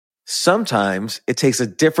Sometimes it takes a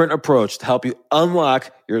different approach to help you unlock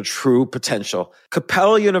your true potential.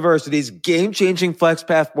 Capella University's game-changing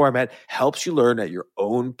FlexPath format helps you learn at your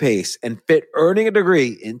own pace and fit earning a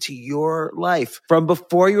degree into your life. From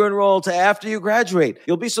before you enroll to after you graduate,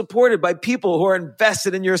 you'll be supported by people who are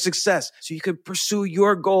invested in your success so you can pursue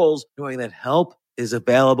your goals knowing that help is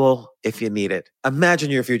available if you need it. Imagine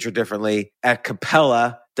your future differently at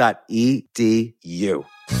capella.edu.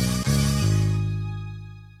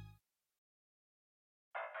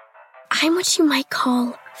 I'm what you might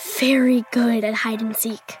call very good at hide and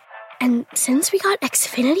seek. And since we got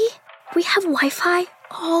Xfinity, we have Wi-Fi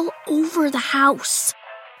all over the house,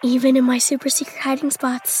 even in my super secret hiding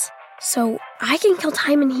spots. So I can kill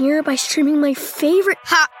time in here by streaming my favorite...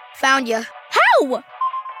 Ha! Found you. How?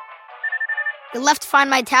 You left Find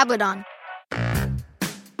My tablet on.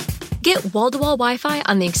 Get wall-to-wall Wi-Fi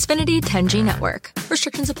on the Xfinity 10G network.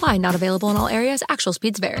 Restrictions apply. Not available in all areas. Actual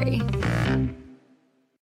speeds vary.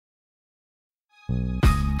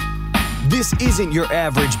 This isn't your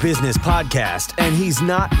average business podcast, and he's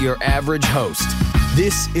not your average host.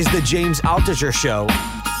 This is the James Altucher Show.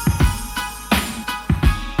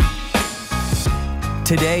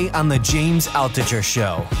 Today on the James Altucher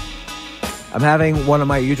Show. I'm having one of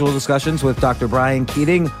my usual discussions with Dr. Brian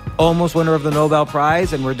Keating, almost winner of the Nobel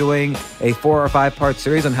Prize, and we're doing a 4 or 5 part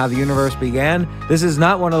series on how the universe began. This is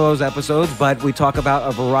not one of those episodes, but we talk about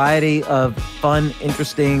a variety of fun,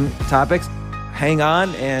 interesting topics. Hang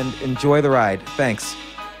on and enjoy the ride. Thanks.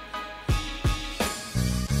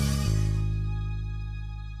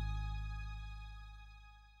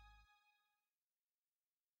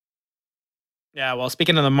 Yeah, well,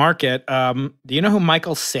 speaking of the market, do you know who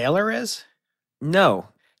Michael Saylor is? No.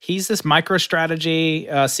 He's this MicroStrategy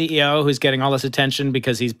CEO who's getting all this attention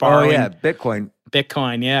because he's borrowing. Oh, yeah, Bitcoin.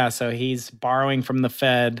 Bitcoin, yeah. So he's borrowing from the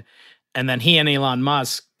Fed. And then he and Elon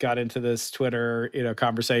Musk got into this Twitter,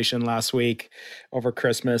 conversation last week over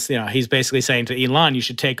Christmas. He's basically saying to Elon, you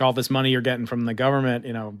should take all this money you're getting from the government,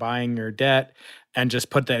 buying your debt, and just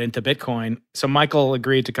put that into Bitcoin. So Michael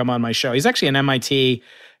agreed to come on my show. He's actually an MIT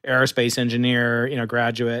aerospace engineer,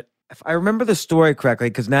 graduate. If I remember the story correctly,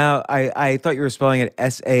 because now I thought you were spelling it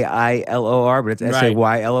Sailor, but it's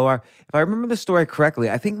Saylor. If I remember the story correctly,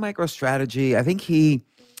 I think MicroStrategy,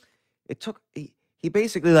 he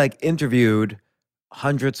basically interviewed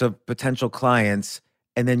hundreds of potential clients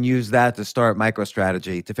and then used that to start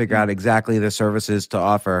MicroStrategy to figure out exactly the services to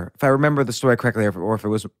offer. If I remember the story correctly, or if it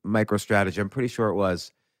was MicroStrategy, I'm pretty sure it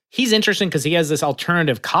was. He's interesting because he has this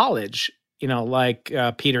alternative college,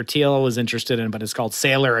 Peter Thiel was interested in, but it's called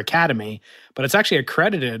Saylor Academy. But it's actually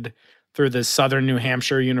accredited through the Southern New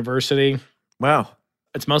Hampshire University. Wow.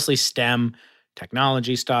 It's mostly STEM,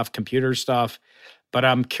 technology stuff, computer stuff. But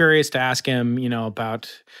I'm curious to ask him, about,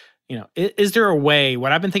 is there a way,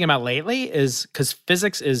 what I've been thinking about lately is because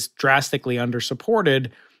physics is drastically undersupported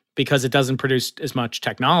because it doesn't produce as much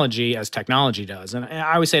technology as technology does. And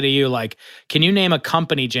I always say to you, can you name a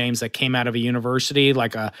company, James, that came out of a university,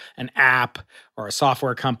 like an app or a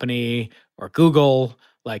software company or Google?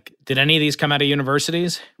 Did any of these come out of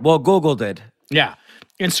universities? Well, Google did. Yeah.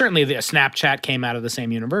 And certainly the Snapchat came out of the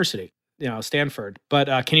same university, Stanford.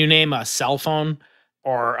 But can you name a cell phone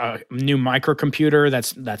or a new microcomputer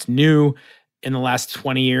that's new in the last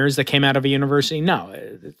 20 years that came out of a university? No,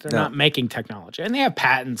 they're not making technology. And they have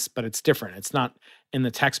patents, but it's different. It's not in the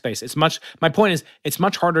tech space. My point is, it's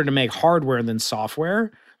much harder to make hardware than software.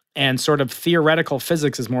 And sort of theoretical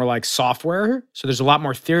physics is more like software. So there's a lot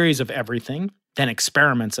more theories of everything than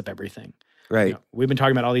experiments of everything. Right. We've been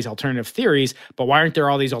talking about all these alternative theories, but why aren't there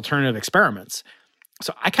all these alternative experiments?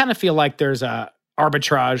 So I kind of feel like there's a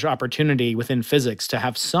arbitrage opportunity within physics to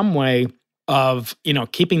have some way of,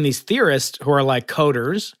 keeping these theorists who are like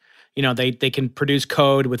coders, they can produce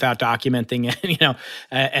code without documenting it,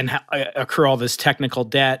 and accrue all this technical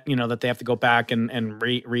debt, that they have to go back and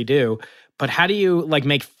redo. But how do you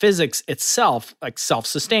make physics itself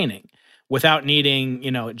self-sustaining without needing,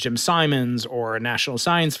 Jim Simons or a National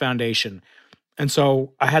Science Foundation? And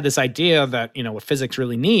so I had this idea that, what physics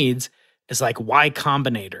really needs is Y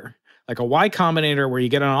Combinator. A Y Combinator where you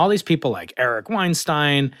get on all these people like Eric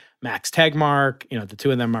Weinstein, Max Tegmark, the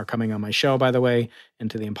two of them are coming on my show, by the way,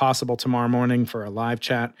 Into the Impossible tomorrow morning for a live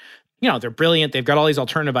chat. They're brilliant. They've got all these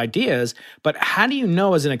alternative ideas, but how do you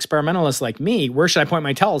know as an experimentalist like me, where should I point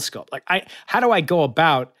my telescope? How do I go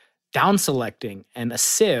about down selecting and a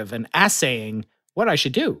sieve and assaying what I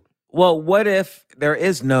should do? Well, what if there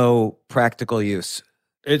is no practical use?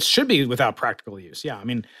 It should be without practical use. Yeah. I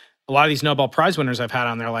mean, a lot of these Nobel Prize winners I've had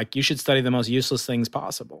on, they're like, you should study the most useless things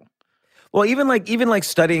possible. Well, even like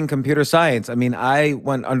studying computer science. I mean, I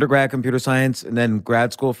went undergrad computer science and then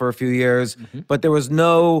grad school for a few years, but there was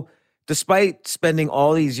no, despite spending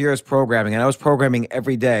all these years programming, and I was programming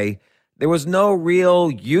every day, there was no real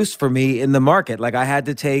use for me in the market. Like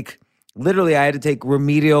literally I had to take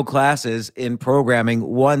remedial classes in programming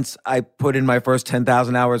once I put in my first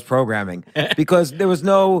 10,000 hours programming because there was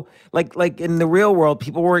no, like in the real world,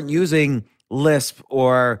 people weren't using Lisp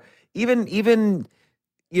or even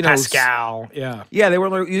Pascal, yeah. yeah, they were,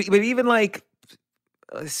 but even like,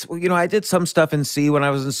 I did some stuff in C when I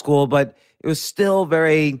was in school, but it was still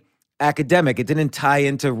very academic. It didn't tie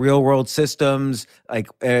into real world systems. Like,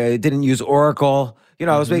 it didn't use Oracle.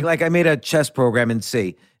 I was I made a chess program in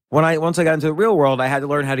C. Once I got into the real world, I had to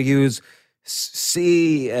learn how to use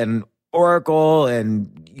C and Oracle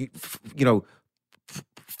and,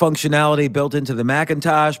 functionality built into the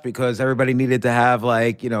Macintosh because everybody needed to have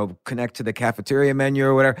connect to the cafeteria menu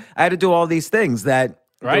or whatever. I had to do all these things that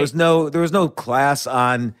there was no class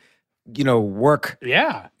on, work.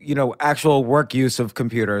 Yeah. Actual work use of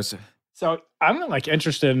computers. So I'm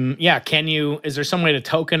interested in, is there some way to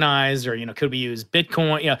tokenize or, could we use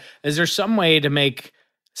Bitcoin? Is there some way to make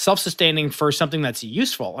self-sustaining for something that's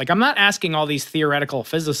useful? Like, I'm not asking all these theoretical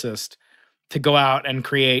physicists to go out and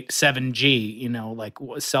create 7G, like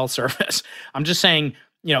cell service. I'm just saying,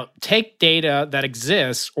 take data that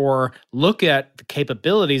exists or look at the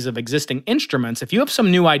capabilities of existing instruments. If you have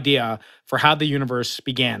some new idea for how the universe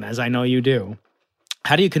began, as I know you do,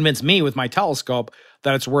 how do you convince me with my telescope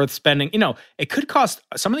that it's worth spending? It could cost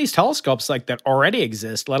some of these telescopes that already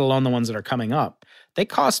exist, let alone the ones that are coming up. They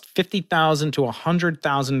cost $50,000 to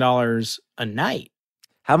 $100,000 a night.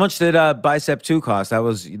 How much did Bicep 2 cost? That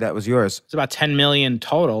was yours. It's about $10 million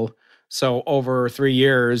total. So over 3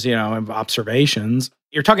 years, of observations,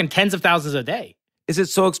 you're talking tens of thousands a day. Is it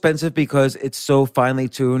so expensive because it's so finely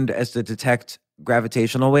tuned as to detect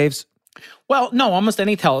gravitational waves? Well, no, almost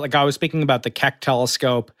any I was speaking about the Keck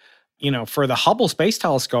telescope. For the Hubble Space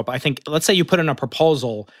Telescope, I think, let's say you put in a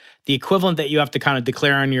proposal, the equivalent that you have to kind of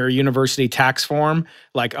declare on your university tax form,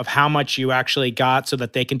 of how much you actually got so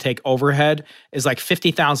that they can take overhead, is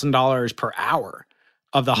 $50,000 per hour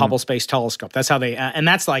of the Hubble Space Telescope. That's how and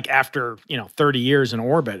that's after, 30 years in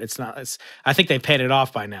orbit. I think they paid it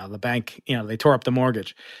off by now. The bank, they tore up the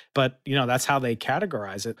mortgage, but that's how they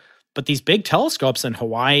categorize it. But these big telescopes in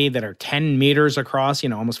Hawaii that are 10 meters across,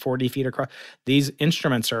 almost 40 feet across, these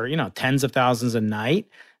instruments are, tens of thousands a night.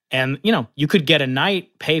 And, you could get a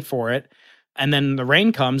night, pay for it, and then the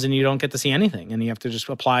rain comes and you don't get to see anything. And you have to just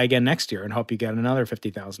apply again next year and hope you get another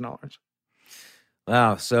 $50,000.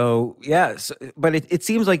 Wow. So, yeah. But it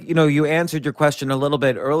seems like, you answered your question a little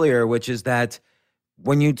bit earlier, which is that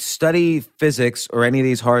when you study physics or any of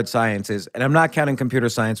these hard sciences, and I'm not counting computer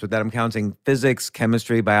science with that, I'm counting physics,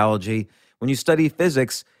 chemistry, biology. When you study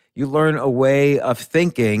physics, you learn a way of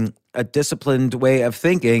thinking, a disciplined way of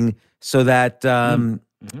thinking, so that,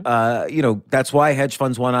 that's why hedge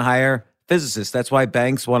funds want to hire physicists. That's why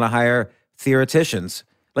banks want to hire theoreticians.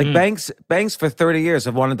 Banks for 30 years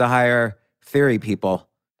have wanted to hire theory people.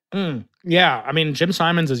 Yeah, I mean, Jim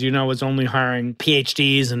Simons, as you know, was only hiring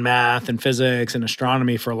PhDs in math and physics and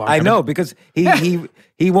astronomy for a long time. I know, because he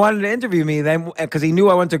wanted to interview me then because he knew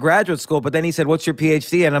I went to graduate school, but then he said, "What's your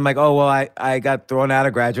PhD?" And I'm like, "Oh, well, I got thrown out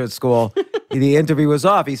of graduate school." The interview was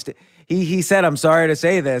off. He said, "I'm sorry to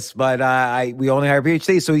say this, but we only hire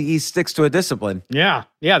PhDs," so he sticks to a discipline. Yeah,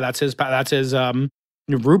 that's his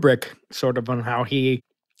rubric, sort of, on how he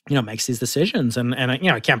makes these decisions. And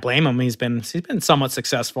I can't blame him. He's been somewhat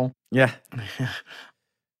successful. Yeah.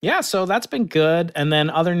 Yeah, so that's been good. And then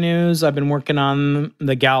other news, I've been working on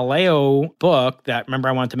the Galileo book remember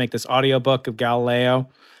I wanted to make this audiobook of Galileo.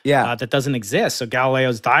 Yeah. That doesn't exist. So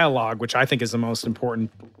Galileo's Dialogue, which I think is the most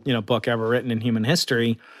important, book ever written in human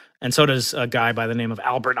history. And so does a guy by the name of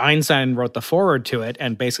Albert Einstein, wrote the foreword to it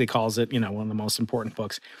and basically calls it, one of the most important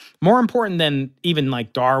books. More important than even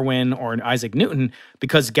Darwin or Isaac Newton,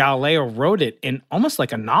 because Galileo wrote it in almost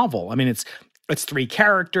like a novel. I mean, it's 3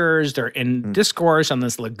 characters. They're in discourse on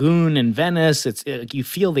this lagoon in Venice. You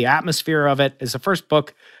feel the atmosphere of it. It's the first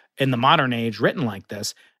book in the modern age written like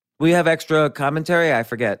this. We have extra commentary? I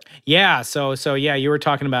forget. Yeah. So yeah, you were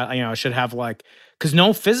talking about, I should have because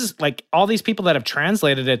no physicists, all these people that have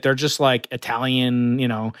translated it, they're just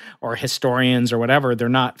Italian, or historians or whatever. They're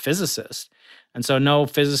not physicists. And so no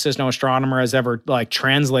physicist, no astronomer has ever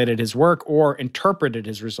translated his work or interpreted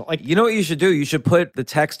his result. You know what you should do? You should put the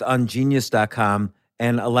text on genius.com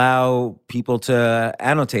and allow people to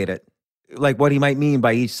annotate it, what he might mean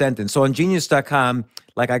by each sentence. So on genius.com,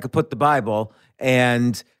 I could put the Bible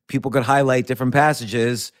and people could highlight different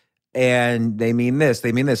passages and they mean this,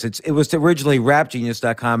 they mean this. It was originally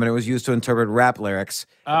rapgenius.com, and it was used to interpret rap lyrics,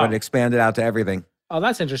 but it expanded out to everything. Oh,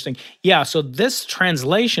 that's interesting. Yeah, so this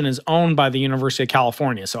translation is owned by the University of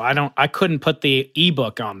California, so I couldn't put the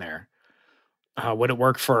ebook on there. Would it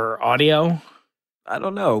work for audio? I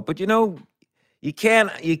don't know, but you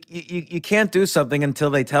can't do something until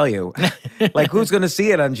they tell you. Like, who's going to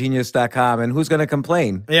see it on genius.com and who's going to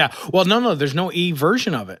complain? Yeah. Well, no, there's no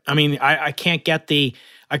e-version of it. I mean, I can't get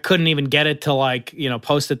I couldn't even get it to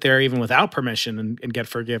post it there even without permission and get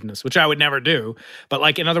forgiveness, which I would never do.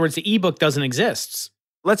 But in other words, the ebook doesn't exist.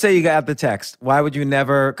 Let's say you got the text. Why would you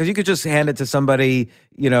never? Because you could just hand it to somebody,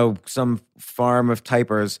 some farm of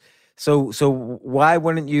typers. So why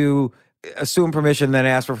wouldn't you assume permission, then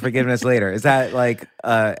ask for forgiveness later? Is that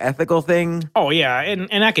a ethical thing? Oh yeah, in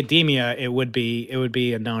academia, it would be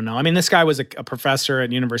a no. I mean, this guy was a professor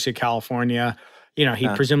at University of California. He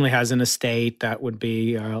presumably has an estate that would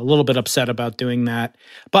be a little bit upset about doing that.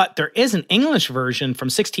 But there is an English version from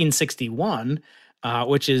 1661,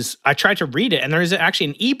 which is, I tried to read it, and there is actually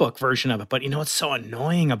an ebook version of it. But what's so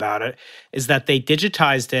annoying about it is that they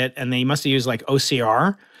digitized it, and they must have used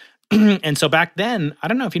OCR. And so back then, I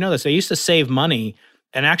don't know if you know this, they used to save money.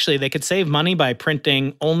 And actually, they could save money by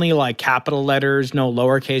printing only capital letters, no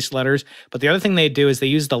lowercase letters. But the other thing they do is they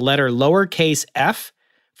use the letter lowercase f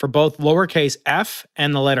for both lowercase f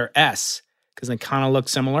and the letter s, because they kind of look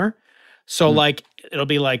similar. So it'll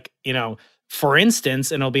be for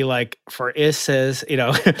instance, and it'll be for is's,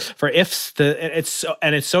 for ifs.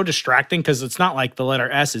 It's so distracting because it's not like the letter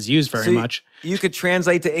s is used very much. You could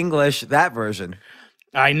translate to English that version.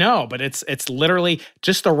 I know, but it's literally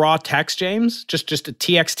just the raw text, James. Just a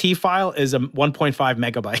TXT file is 1.5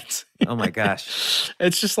 megabytes. Oh my gosh!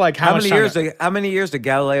 It's just how many years did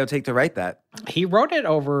Galileo take to write that? He wrote it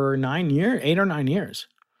over 8 or 9 years.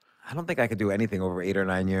 I don't think I could do anything over 8 or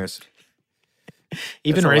 9 years.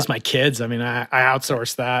 Even raise my kids. I mean, I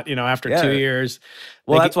outsourced that. After 2 years.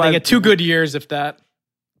 Well, that's why they get 2 good years, if that.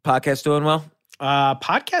 Podcast doing well.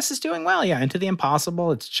 Podcast is doing well. Yeah, Into the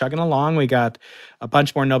Impossible. It's chugging along. We got a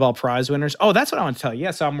bunch more Nobel Prize winners. Oh, that's what I want to tell you.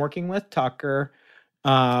 Yeah, so I'm working with Tucker.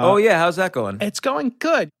 Oh yeah, how's that going? It's going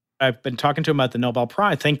good. I've been talking to him about the Nobel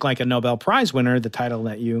Prize. Think Like a Nobel Prize winner, the title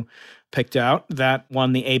that you picked out, that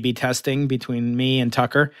won the A/B testing between me and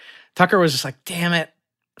Tucker. Tucker was just like, damn it,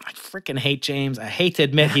 I freaking hate James. I hate to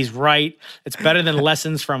admit he's right. It's better than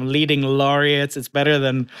lessons from leading laureates. It's better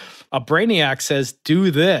than a brainiac says,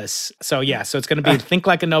 do this. So yeah, so it's going to be Think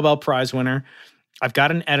Like a Nobel Prize winner. I've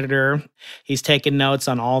got an editor. He's taking notes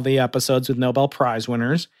on all the episodes with Nobel Prize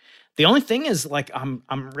winners. The only thing is, I'm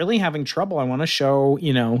really having trouble. I want to show,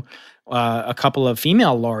 a couple of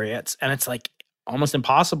female laureates, and it's almost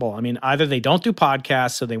impossible. I mean, either they don't do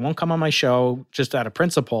podcasts, so they won't come on my show just out of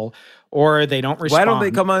principle, or they don't respond. Why don't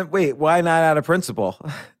they come on? Wait, why not out of principle?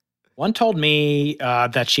 One told me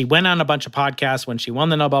that she went on a bunch of podcasts when she won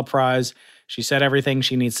the Nobel Prize. She said everything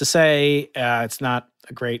she needs to say. It's not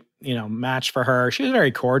a great, match for her. She was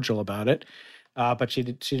very cordial about it. But she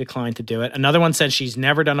declined to do it. Another one said she's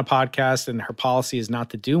never done a podcast and her policy is not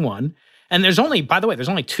to do one. And there's only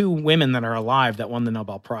 2 women that are alive that won the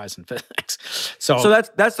Nobel Prize in physics. So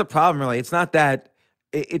that's the problem, really. It's not that.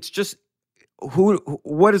 It's just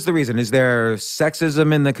what is the reason? Is there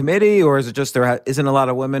sexism in the committee, or is it just there isn't a lot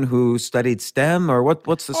of women who studied STEM, or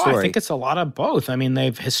what's the story? I think it's a lot of both. I mean,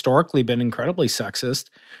 they've historically been incredibly sexist,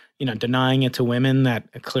 denying it to women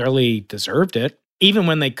that clearly deserved it. Even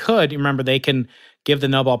when they could, you remember, they can give the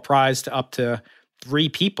Nobel Prize to up to 3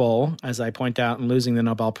 people, as I point out, in losing the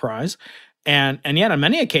Nobel Prize. And yet on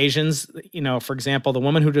many occasions, for example, the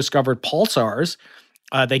woman who discovered pulsars,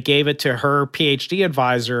 they gave it to her PhD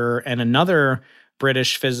advisor and another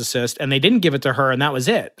British physicist, and they didn't give it to her, and that was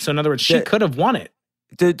it. So in other words, she could have won it.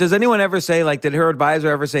 Does anyone ever say, did her advisor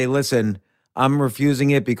ever say, listen, I'm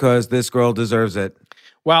refusing it because this girl deserves it?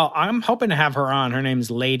 Well, I'm hoping to have her on. Her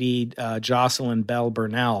name's Lady Jocelyn Bell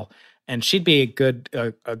Burnell, and she'd be a good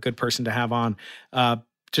person to have on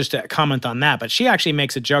just to comment on that. But she actually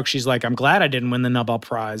makes a joke. She's like, I'm glad I didn't win the Nobel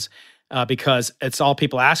Prize because it's all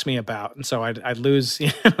people ask me about. And so I'd lose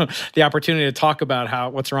the opportunity to talk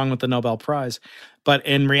about what's wrong with the Nobel Prize. But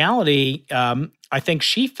in reality, I think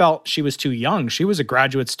she felt she was too young. She was a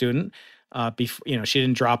graduate student. She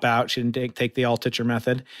didn't drop out. She didn't take the all-teacher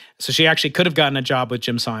method. So she actually could have gotten a job with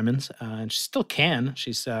Jim Simons, and she still can.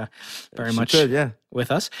 She's very much with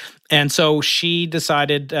us. And so she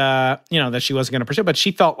decided, that she wasn't going to pursue it. But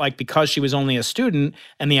she felt like because she was only a student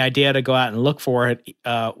and the idea to go out and look for it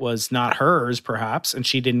was not hers, perhaps, and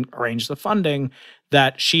she didn't arrange the funding,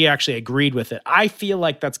 that she actually agreed with it. I feel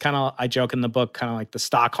like that's kind of, I joke in the book, kind of like the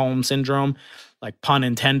Stockholm syndrome. like pun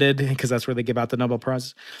intended, because that's where they give out the Nobel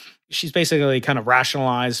Prizes. She's basically kind of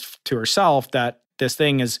rationalized to herself that this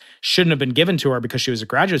thing shouldn't have been given to her because she was a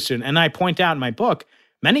graduate student. And I point out in my book,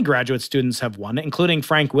 many graduate students have won it, including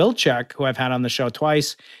Frank Wilczek, who I've had on the show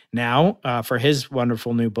twice now for his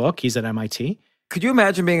wonderful new book. He's at MIT. Could you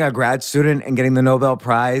imagine being a grad student and getting the Nobel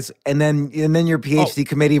Prize, and then your PhD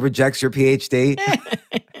committee rejects your PhD?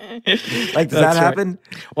 Like, does that happen?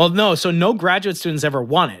 Right. Well, no. So no graduate students ever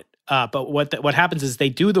won it. But what happens is they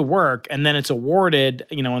do the work, and then it's awarded,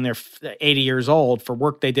 when they're 80 years old for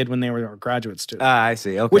work they did when they were a graduate student. I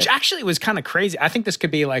see. Okay. Which actually was kind of crazy. I think this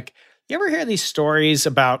could be like, you ever hear these stories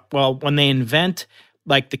about, when they invent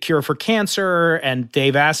like the cure for cancer, and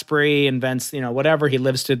Dave Asprey invents, whatever, he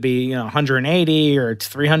lives to be, 180 or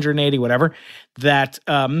 380, whatever, that,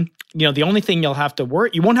 the only thing you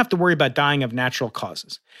won't have to worry about dying of natural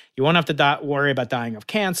causes. You won't have to worry about dying of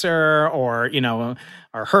cancer or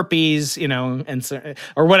herpes,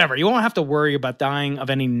 or whatever. You won't have to worry about dying of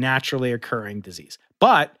any naturally occurring disease.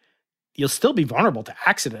 But you'll still be vulnerable to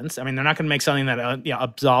accidents. I mean, they're not going to make something that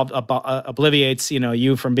obliviates,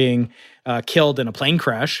 you from being killed in a plane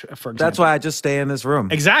crash, for example. That's why I just stay in this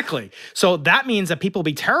room. Exactly. So that means that people will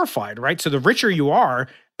be terrified, right? So the richer you are,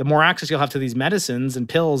 the more access you'll have to these medicines and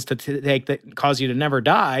pills to take that cause you to never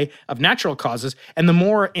die of natural causes, and the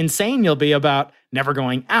more insane you'll be about never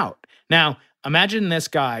going out. Now, imagine this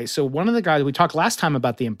guy. So one of the guys, we talked last time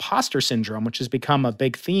about the imposter syndrome, which has become a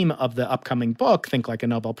big theme of the upcoming book, Think Like a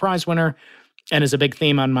Nobel Prize Winner, and is a big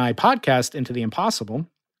theme on my podcast, Into the Impossible,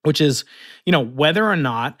 which is, whether or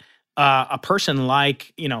not a person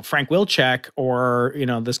like, Frank Wilczek or,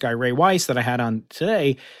 this guy Ray Weiss that I had on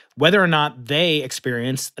today, whether or not they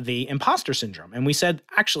experience the imposter syndrome. And we said,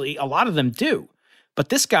 actually, a lot of them do. But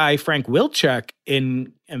this guy, Frank Wilczek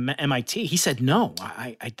in MIT, he said, no,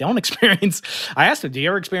 I don't experience. I asked him, do you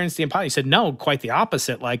ever experience the imposter? He said, no, quite the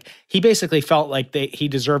opposite. Like, he basically felt like he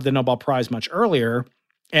deserved the Nobel Prize much earlier,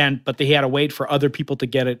 but he had to wait for other people to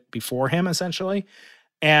get it before him, essentially.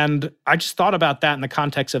 And I just thought about that in the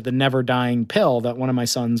context of the never dying pill that one of my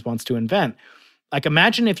sons wants to invent. Like,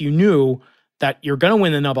 imagine if you knew that you're going to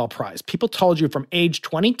win the Nobel Prize. People told you from age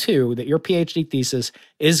 22 that your PhD thesis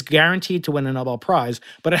is guaranteed to win a Nobel Prize,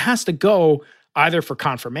 but it has to go either for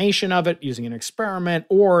confirmation of it using an experiment,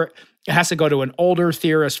 or it has to go to an older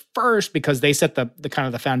theorist first because they set the kind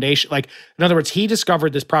of the foundation. Like, in other words, he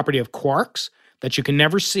discovered this property of quarks that you can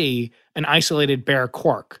never see an isolated bare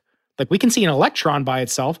quark. Like, we can see an electron by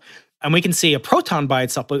itself and we can see a proton by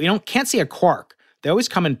itself, but we can't see a quark. They always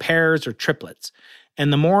come in pairs or triplets.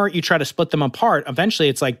 And the more you try to split them apart, eventually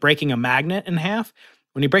it's like breaking a magnet in half.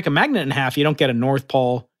 When you break a magnet in half, you don't get a North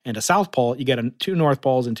Pole and a South Pole. You get two North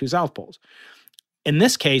Poles and two South Poles. In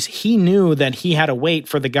this case, he knew that he had to wait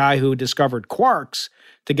for the guy who discovered quarks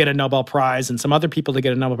to get a Nobel Prize and some other people to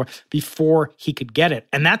get a Nobel Prize before he could get it.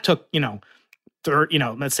 And that took,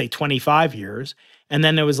 let's say 25 years. And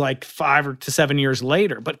then it was like 5 to 7 years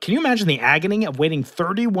later. But can you imagine the agony of waiting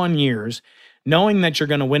 31 years knowing that you're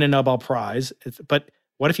going to win a Nobel Prize? But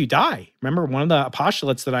what if you die? Remember, one of the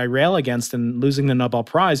postulates that I rail against in losing the Nobel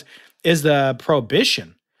Prize is the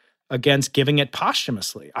prohibition against giving it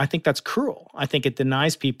posthumously. I think that's cruel. I think it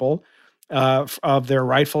denies people of their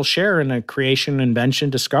rightful share in a creation, invention,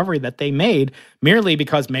 discovery that they made merely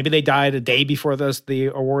because maybe they died a day before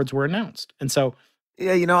the awards were announced. And so,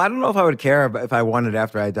 yeah, I don't know if I would care if I won it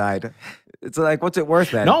after I died. It's like, what's it worth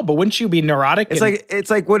then? No, but wouldn't you be neurotic? It's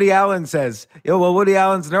like Woody Allen says. Woody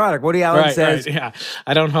Allen's neurotic. Woody Allen says, right, yeah,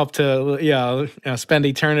 I don't hope to spend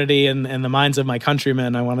eternity in the minds of my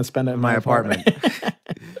countrymen. I want to spend it in my apartment.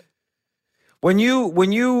 When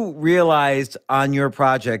you realized on your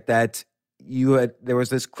project that there was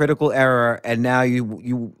this critical error, and now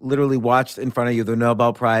you literally watched in front of you the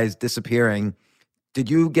Nobel Prize disappearing, did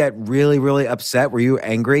you get really, really upset? Were you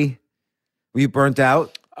angry? Were you burnt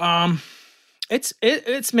out?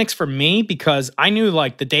 It's mixed for me because I knew,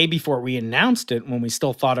 like, the day before we announced it, when we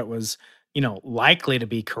still thought it was, likely to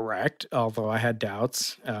be correct, although I had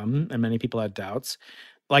doubts, and many people had doubts.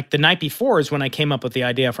 Like, the night before is when I came up with the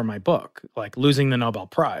idea for my book, like losing the Nobel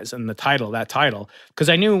Prize and that title, because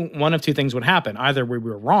I knew one of two things would happen. Either we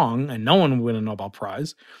were wrong and no one would win a Nobel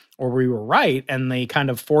Prize, or we were right and the kind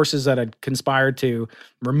of forces that had conspired to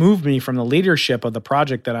remove me from the leadership of the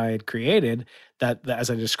project that I had created, that as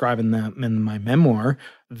I describe in my memoir,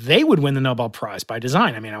 they would win the Nobel Prize by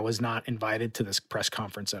design. I mean, I was not invited to this press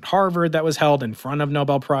conference at Harvard that was held in front of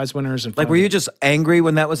Nobel Prize winners. Like, were you just angry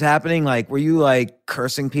when that was happening? Like, were you like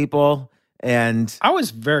cursing people? And I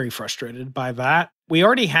was very frustrated by that. We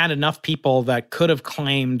already had enough people that could have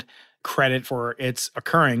claimed, credit for its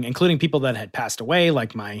occurring, including people that had passed away,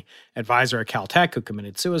 like my advisor at Caltech who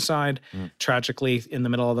committed suicide tragically in the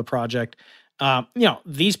middle of the project.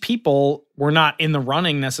 These people were not in the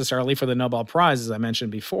running necessarily for the Nobel Prize, as I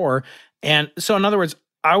mentioned before. And so, in other words,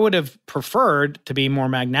 I would have preferred to be more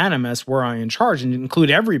magnanimous were I in charge and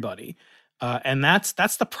include everybody. And that's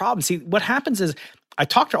the problem. See, what happens is I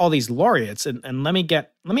talk to all these laureates, and let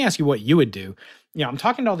me ask you what you would do. I'm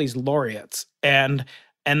talking to all these laureates, and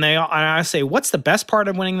I say, what's the best part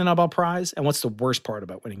of winning the Nobel Prize, and what's the worst part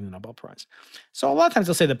about winning the Nobel Prize? So a lot of times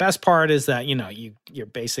they'll say the best part is that you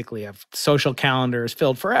basically have social calendars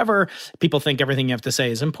filled forever. People think everything you have to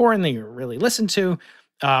say is important, that you're really listened to.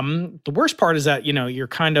 The worst part is that you're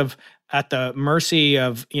kind of at the mercy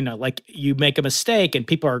of like you make a mistake and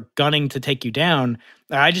people are gunning to take you down.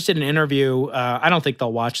 I just did an interview. I don't think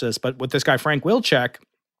they'll watch this, but with this guy Frank Wilczek,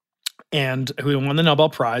 and who won the Nobel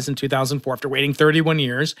Prize in 2004 after waiting 31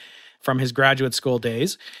 years from his graduate school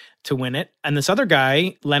days to win it. And this other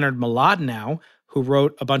guy, Leonard Mlodinow, who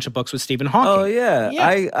wrote a bunch of books with Stephen Hawking. Oh,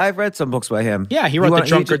 yeah. I've read some books by him. Yeah, he wrote The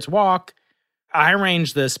Drunkard's Walk. I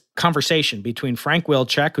arranged this conversation between Frank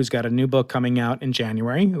Wilczek, who's got a new book coming out in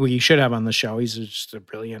January, who you should have on the show. He's just a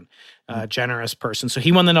brilliant, generous person. So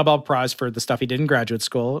he won the Nobel Prize for the stuff he did in graduate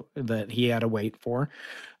school that he had to wait for.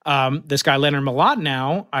 This guy, Leonard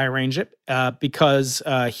Mlodinow, I arranged it because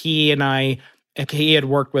he had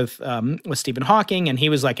worked with Stephen Hawking, and he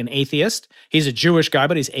was like an atheist. He's a Jewish guy,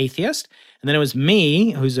 but he's atheist. And then it was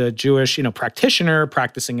me, who's a Jewish, practitioner,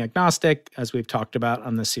 practicing agnostic, as we've talked about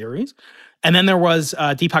on this series. And then there was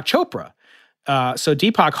Deepak Chopra. So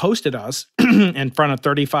Deepak hosted us in front of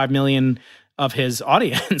 35 million of his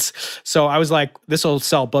audience. So I was like, this will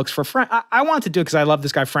sell books for Frank. I wanted to do it because I love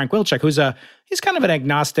this guy, Frank Wilczek, he's kind of an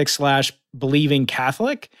agnostic / believing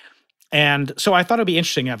Catholic. And so I thought it'd be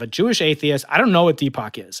interesting to have a Jewish atheist. I don't know what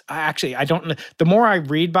Deepak is. I don't know. The more I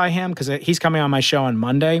read by him, because he's coming on my show on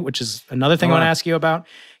Monday, which is another thing I want to ask you about.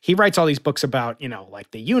 He writes all these books about,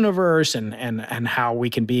 like the universe and how we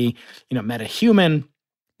can be, metahuman.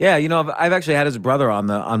 Yeah, I've actually had his brother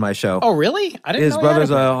on my show. Oh, really? I didn't know. His brother's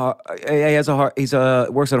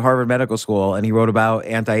he works at Harvard Medical School, and he wrote about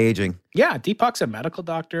anti-aging. Yeah, Deepak's a medical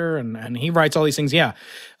doctor, and he writes all these things. Yeah.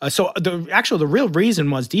 So the real reason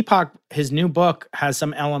was Deepak, his new book has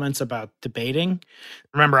some elements about debating.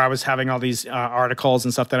 Remember, I was having all these articles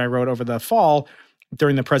and stuff that I wrote over the fall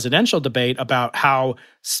during the presidential debate about how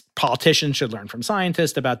politicians should learn from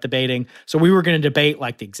scientists about debating. So we were going to debate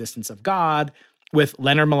like the existence of God with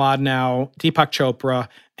Leonard Mlodinow, Deepak Chopra,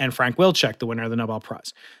 and Frank Wilczek, the winner of the Nobel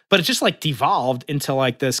Prize. But it just like devolved into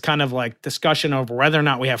like this kind of like discussion over whether or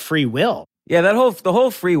not we have free will. Yeah, the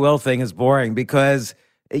whole free will thing is boring because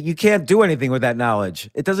you can't do anything with that knowledge.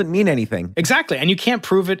 It doesn't mean anything. Exactly. And you can't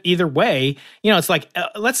prove it either way. It's like,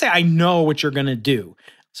 let's say I know what you're going to do.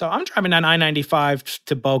 So I'm driving down I-95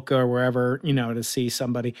 to Boca or wherever, to see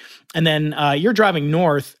somebody. And then you're driving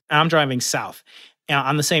north and I'm driving south.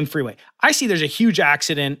 On the same freeway. I see there's a huge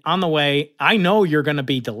accident on the way. I know you're going to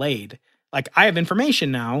be delayed. Like I have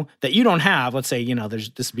information now that you don't have. Let's say, there's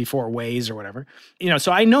this before Waze or whatever.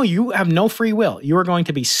 So I know you have no free will. You are going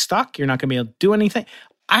to be stuck. You're not going to be able to do anything.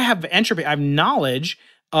 I have entropy. I have knowledge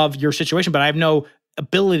of your situation, but I have no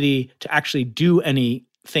ability to actually do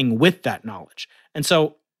anything with that knowledge. And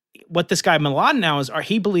so what this guy Mlodinow is,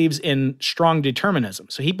 he believes in strong determinism.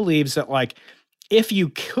 So he believes that like, if you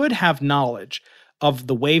could have knowledge of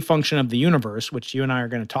the wave function of the universe, which you and I are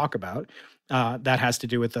going to talk about, that has to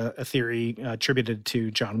do with a theory attributed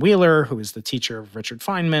to John Wheeler, who is the teacher of Richard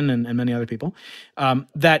Feynman and many other people,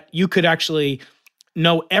 that you could actually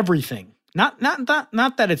know everything. Not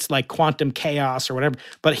that it's like quantum chaos or whatever,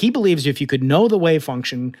 but he believes if you could know the wave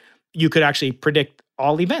function, you could actually predict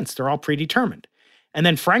all events. They're all predetermined. And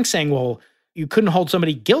then Frank's saying, well, you couldn't hold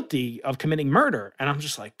somebody guilty of committing murder. And I'm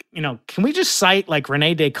just like, can we just cite like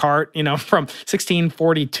Rene Descartes, from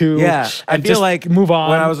 1642? Yeah, I feel like move on.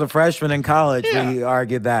 When I was a freshman in college, we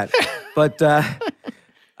argued that. But,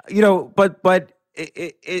 but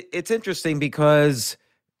it's interesting because,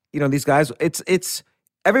 these guys, it's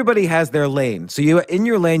everybody has their lane. So in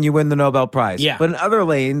your lane, you win the Nobel Prize. Yeah. But in other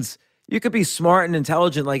lanes, you could be smart and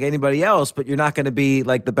intelligent like anybody else, but you're not going to be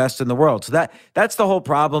like the best in the world. So that's the whole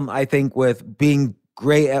problem, I think, with being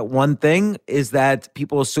great at one thing is that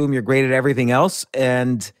people assume you're great at everything else.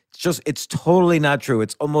 And it's totally not true.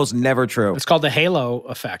 It's almost never true. It's called the halo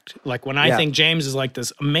effect. Like when I think James is like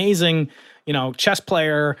this amazing, chess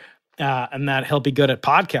player and that he'll be good at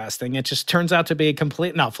podcasting. It just turns out to be a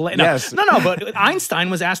complete Yes. no. But Einstein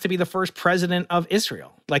was asked to be the first president of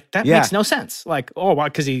Israel. Like that makes no sense. Like, oh, why?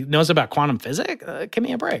 Because he knows about quantum physics? Give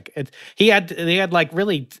me a break. He had like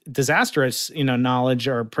really disastrous, knowledge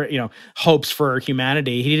or hopes for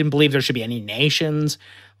humanity. He didn't believe there should be any nations.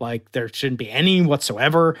 Like there shouldn't be any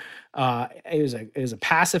whatsoever. He was a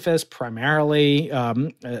pacifist primarily,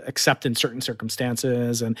 except in certain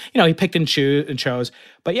circumstances, and he picked and chose.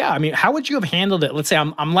 But yeah, I mean, how would you have handled it? Let's say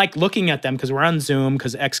I'm like looking at them because we're on Zoom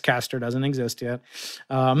because Xcaster doesn't exist yet.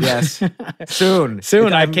 Yes, soon.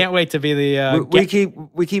 I can't wait to be the.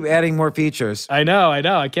 We keep adding more features. I know.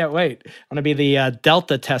 I can't wait. I want to be the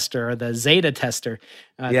Delta tester or the Zeta tester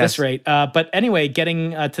at this rate. But anyway,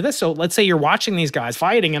 getting to this. So let's say you're watching these guys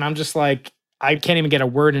fighting, and I'm just like, I can't even get a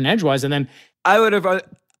word in edgewise, and then I would have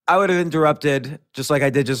interrupted just like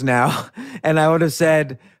I did just now, and I would have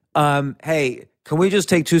said, "Hey, can we just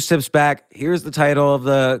take 2 steps back? Here's the title of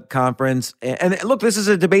the conference, and look, this is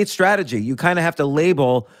a debate strategy. You kind of have to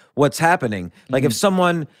label what's happening. Like if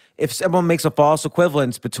someone makes a false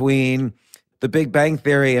equivalence between the Big Bang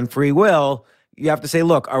Theory and free will." You have to say,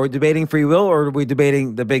 look, are we debating free will or are we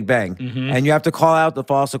debating the Big Bang? Mm-hmm. And you have to call out the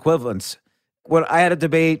false equivalence. When I had a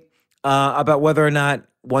debate about whether or not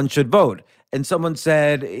one should vote, and someone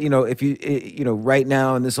said, if you, right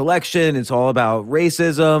now in this election, it's all about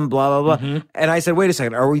racism, blah, blah, blah. Mm-hmm. And I said, wait a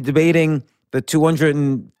second, are we debating the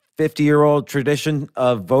 250-year-old tradition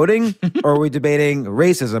of voting or are we debating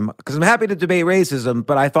racism? Because I'm happy to debate racism,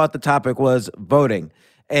 but I thought the topic was voting.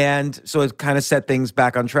 And so it kind of set things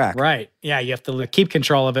back on track. Right. Yeah, you have to keep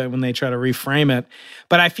control of it when they try to reframe it.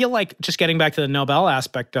 But I feel like just getting back to the Nobel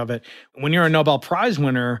aspect of it, when you're a Nobel Prize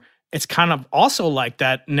winner, it's kind of also like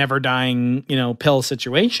that never dying, pill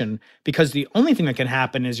situation, because the only thing that can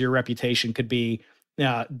happen is your reputation could be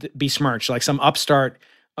besmirched. Like some upstart,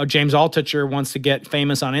 James Altucher wants to get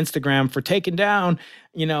famous on Instagram for taking down,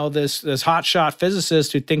 this hotshot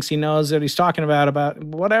physicist who thinks he knows what he's talking about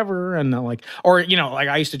whatever. And like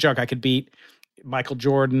I used to joke I could beat Michael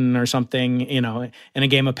Jordan or something, in a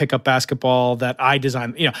game of pickup basketball that I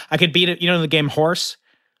designed. I could beat it, the game Horse.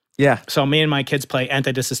 Yeah. So me and my kids play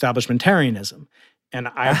anti-disestablishmentarianism, and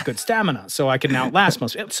I have good stamina, so I can outlast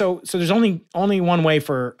most. So there's only one way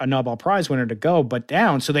for a Nobel Prize winner to go, but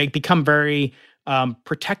down. So they become very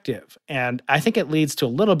protective, and I think it leads to a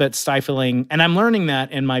little bit stifling. And I'm learning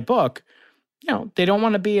that in my book. They don't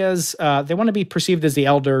want to be they want to be perceived as the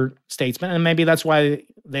elder statesman, and maybe that's why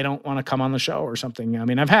they don't want to come on the show or something. I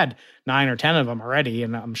mean, I've had 9 or 10 of them already,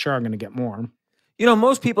 and I'm sure I'm going to get more.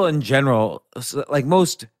 Most people in general, like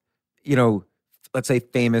most, let's say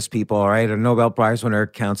famous people, right? A Nobel Prize winner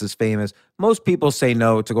counts as famous. Most people say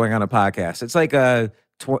no to going on a podcast. It's like a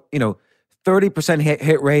 30%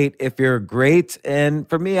 hit rate if you're great, and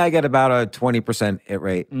for me, I get about a 20% hit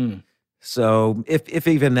rate. So if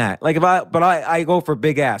even that, like I go for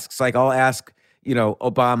big asks. Like I'll ask,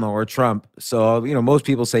 Obama or Trump. So most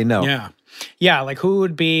people say no. Yeah. Like who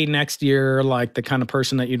would be next year? Like the kind of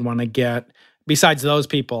person that you'd want to get besides those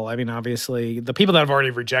people? I mean, obviously, the people that have already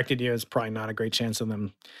rejected you is probably not a great chance of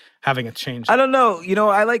them having a change. I don't know.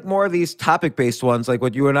 I like more of these topic-based ones, like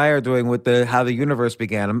what you and I are doing with how the universe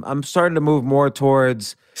began. I'm starting to move more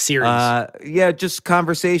towards series. Just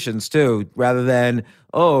conversations too, rather than,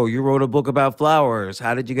 oh, you wrote a book about flowers.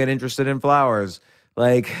 How did you get interested in flowers?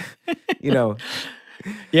 Like,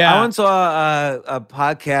 Yeah. I once saw a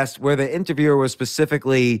podcast where the interviewer was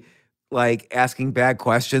specifically like asking bad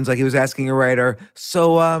questions. Like he was asking a writer,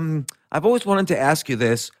 so I've always wanted to ask you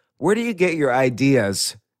this. Where do you get your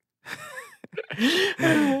ideas?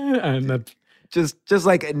 just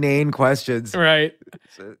like inane questions. Right.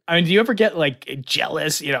 I mean, do you ever get like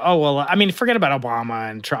jealous? Oh, well, I mean, forget about Obama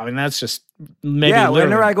and Trump. I mean, that's just maybe. Yeah,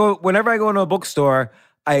 whenever I go into a bookstore,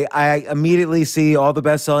 I immediately see all the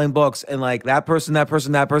best-selling books, and like that person's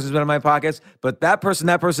been in my pockets, but that person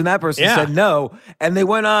said no, and they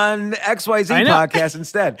went on XYZ podcast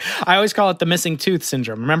instead. I always call it the missing tooth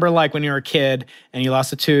syndrome. Remember, like when you were a kid and you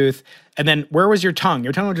lost a tooth, and then where was your tongue?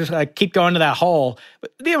 Your tongue would just like keep going to that hole.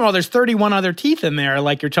 But there's 31 other teeth in there.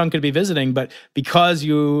 Like your tongue could be visiting, but because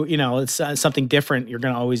it's something different, you're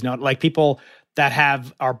going to always know. Like people that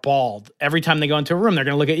are bald, every time they go into a room, they're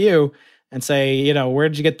going to look at you and say, where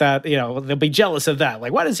did you get that? They'll be jealous of that.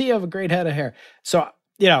 Like, why does he have a great head of hair? So,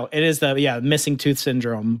 it is the missing tooth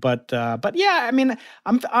syndrome. But yeah, I mean,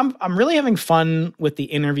 I'm really having fun with the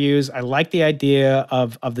interviews. I like the idea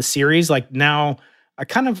of the series. Like now, I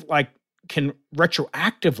kind of like can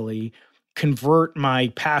retroactively convert my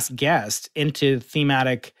past guests into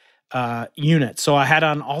thematic units. So I had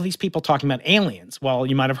on all these people talking about aliens. Well,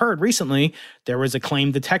 you might have heard recently there was a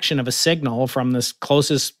claimed detection of a signal from this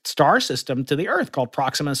closest star system to the Earth called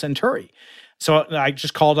Proxima Centauri. So I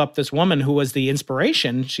just called up this woman who was the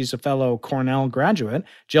inspiration. She's a fellow Cornell graduate,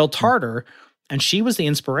 Jill Tarter, and she was the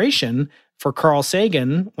inspiration for Carl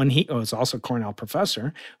Sagan when he was also a Cornell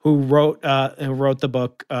professor who wrote the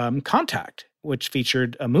book Contact, which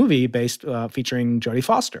featured a movie featuring Jodie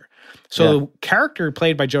Foster. So the character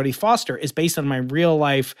played by Jodie Foster is based on my real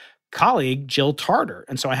life colleague, Jill Tarter.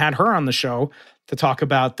 And so I had her on the show to talk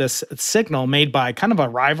about this signal made by kind of a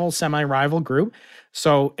rival, semi-rival group.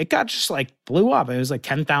 So it got just like blew up. It was like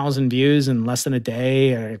 10,000 views in less than a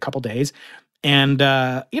day or a couple days. And,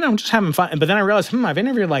 I'm just having fun. But then I realized, I've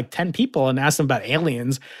interviewed like 10 people and asked them about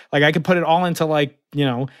aliens. Like I could put it all into like,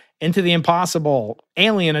 Into the Impossible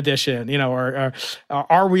Alien Edition, or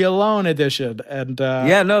Are We Alone Edition. And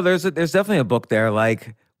there's definitely a book there.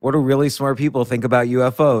 Like, what do really smart people think about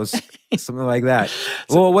UFOs? Something like that.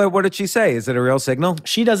 Well, what did she say? Is it a real signal?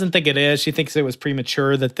 She doesn't think it is. She thinks it was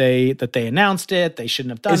premature that they announced it. They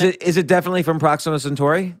shouldn't have done it. Is it definitely from Proxima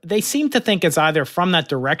Centauri? They seem to think it's either from that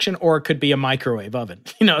direction or it could be a microwave oven.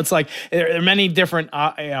 It's like there are many different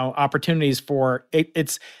opportunities for it.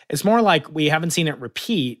 It's more like we haven't seen it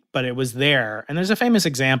repeat, but it was there. And there's a famous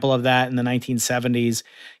example of that in the 1970s.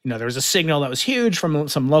 There was a signal that was huge from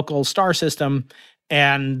some local star system.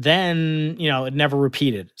 And then, it never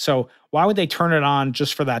repeated. So why would they turn it on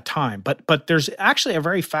just for that time? But there's actually a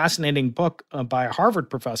very fascinating book by a Harvard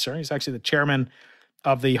professor. He's actually the chairman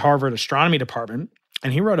of the Harvard Astronomy Department.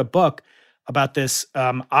 And he wrote a book about this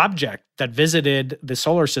object that visited the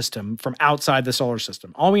solar system from outside the solar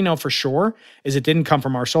system. All we know for sure is it didn't come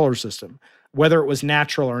from our solar system. Whether it was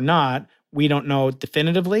natural or not, we don't know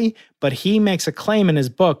definitively. But he makes a claim in his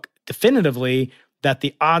book definitively that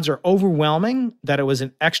the odds are overwhelming that it was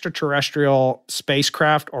an extraterrestrial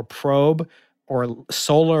spacecraft or probe or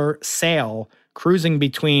solar sail cruising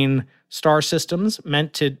between star systems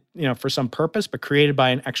meant to, for some purpose, but created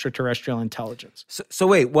by an extraterrestrial intelligence. So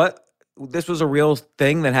wait, what? This was a real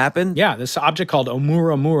thing that happened? Yeah, this object called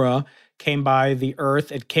Oumuamua came by the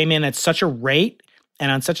Earth. It came in at such a rate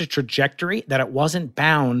and on such a trajectory that it wasn't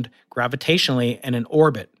bound gravitationally in an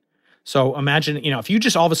orbit. So imagine, if you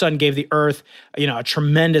just all of a sudden gave the Earth, a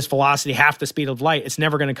tremendous velocity, half the speed of light, it's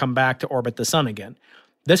never going to come back to orbit the sun again.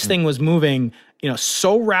 This thing was moving,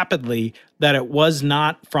 so rapidly that it was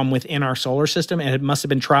not from within our solar system, and it must have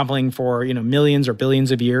been traveling for, millions or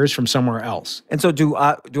billions of years from somewhere else. And so do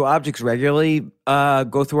objects regularly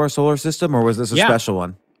go through our solar system, or was this a special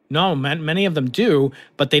one? No, many of them do,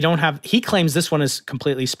 but they don't have, he claims this one is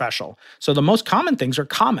completely special. So the most common things are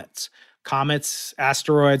comets. Comets,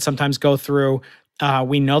 asteroids sometimes go through.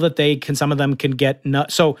 We know that some of them can get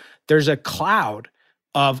nuts. So there's a cloud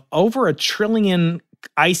of over 1 trillion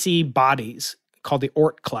icy bodies called the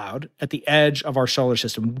Oort cloud at the edge of our solar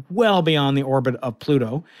system, well beyond the orbit of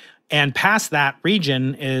Pluto. And past that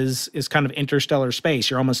region is kind of interstellar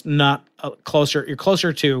space. You're almost not closer. You're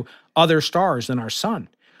closer to other stars than our sun.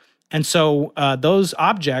 And so those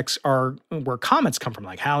objects are where comets come from,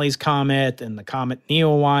 like Halley's Comet and the comet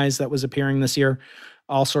Neowise that was appearing this year,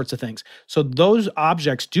 all sorts of things. So those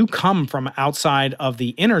objects do come from outside of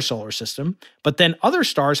the inner solar system, but then other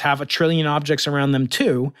stars have 1 trillion objects around them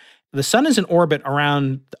too. The sun is in orbit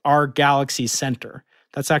around our galaxy's center.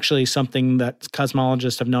 That's actually something that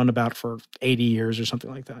cosmologists have known about for 80 years or something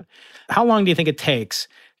like that. How long do you think it takes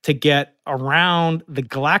to get around the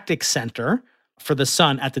galactic center for the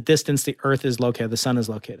sun at the distance the Earth is located, the sun is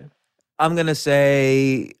located? I'm going to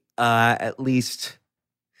say at least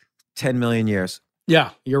 10 million years. Yeah,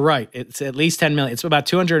 you're right. It's at least 10 million. It's about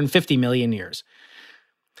 250 million years.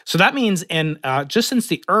 So that means just since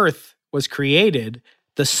the Earth was created,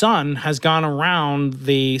 the sun has gone around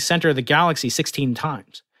the center of the galaxy 16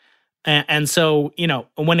 times. And so,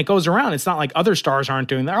 when it goes around, it's not like other stars aren't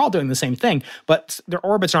they're all doing the same thing, but their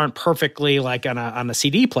orbits aren't perfectly like on a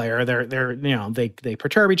CD player. They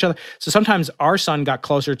perturb each other. So sometimes our sun got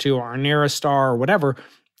closer to our nearest star or whatever,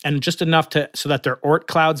 and just enough so that their Oort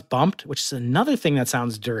clouds bumped, which is another thing that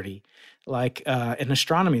sounds dirty. Like in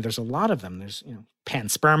astronomy, there's a lot of them. There's,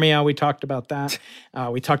 panspermia, we talked about that.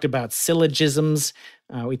 We talked about syllogisms.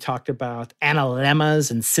 We talked about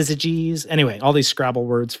analemmas and syzygies. Anyway, all these Scrabble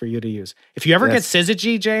words for you to use. If you ever get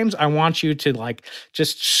syzygy, James, I want you to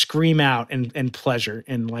just scream out in pleasure,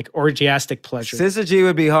 in orgiastic pleasure. Syzygy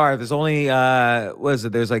would be hard. There's only,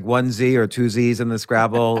 there's like 1 Z or 2 Zs in the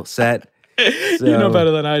Scrabble set. So. You know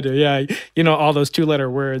better than I do. Yeah, all those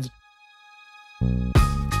 2-letter words.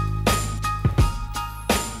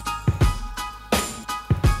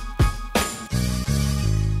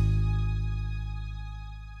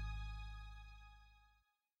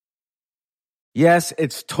 Yes,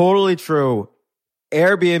 it's totally true.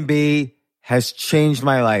 Airbnb has changed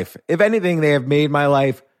my life. If anything, they have made my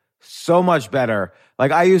life so much better.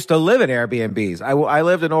 Like, I used to live in Airbnbs. I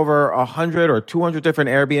lived in over 100 or 200 different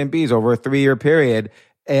Airbnbs over a 3-year period,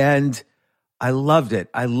 and I loved it.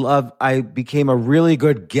 I became a really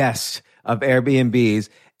good guest of Airbnbs,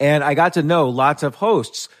 and I got to know lots of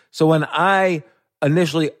hosts. So when I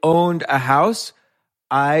initially owned a house,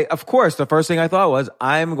 of course, the first thing I thought was,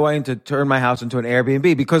 I'm going to turn my house into an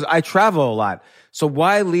Airbnb because I travel a lot. So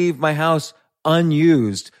why leave my house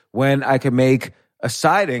unused when I can make a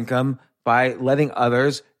side income by letting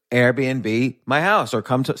others Airbnb my house or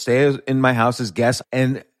come to stay in my house as guests?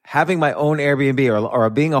 And having my own Airbnb or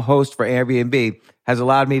being a host for Airbnb has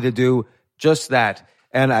allowed me to do just that.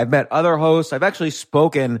 And I've met other hosts. I've actually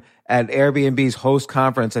spoken at Airbnb's host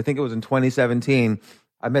conference. I think it was in 2017.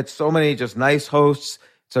 I met so many just nice hosts.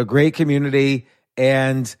 It's a great community.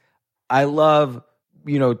 And I love,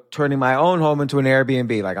 turning my own home into an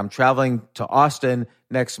Airbnb. Like, I'm traveling to Austin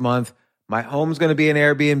next month. My home's going to be an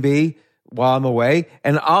Airbnb while I'm away,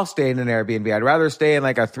 and I'll stay in an Airbnb. I'd rather stay in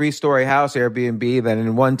like a 3-story house Airbnb than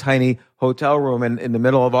in one tiny hotel room in the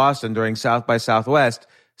middle of Austin during South by Southwest.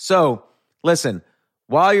 So listen,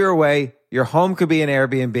 while you're away, your home could be an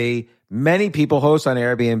Airbnb. Many people host on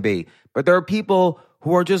Airbnb, but there are people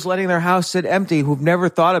who are just letting their house sit empty, who've never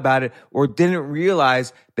thought about it or didn't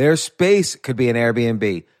realize their space could be an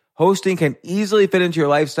Airbnb. Hosting can easily fit into your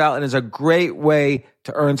lifestyle and is a great way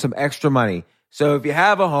to earn some extra money. So if you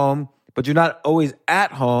have a home, but you're not always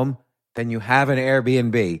at home, then you have an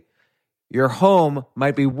Airbnb. Your home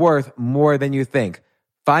might be worth more than you think.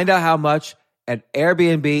 Find out how much at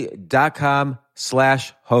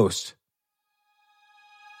airbnb.com/host.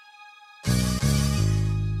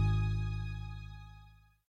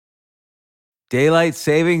 Daylight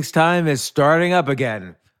savings time is starting up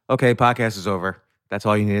again. Okay, podcast is over. That's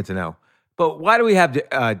all you needed to know. But why do we have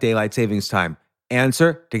daylight savings time?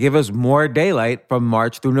 Answer: to give us more daylight from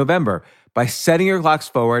March through November. By setting your clocks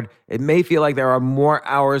forward, it may feel like there are more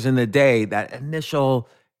hours in the day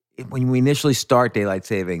when we initially start daylight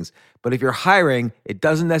savings. But if you're hiring, it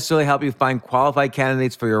doesn't necessarily help you find qualified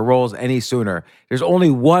candidates for your roles any sooner. There's only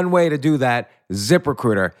one way to do that: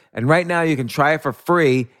 ZipRecruiter. And right now you can try it for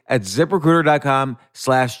free at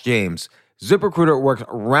ZipRecruiter.com/James. ZipRecruiter works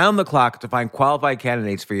around the clock to find qualified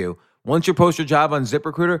candidates for you. Once you post your job on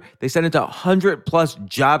ZipRecruiter, they send it to 100 plus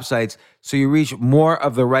job sites so you reach more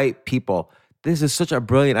of the right people. This is such a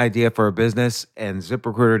brilliant idea for a business, and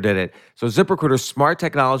ZipRecruiter did it. So ZipRecruiter's smart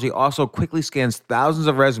technology also quickly scans thousands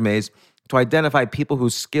of resumes to identify people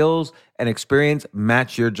whose skills and experience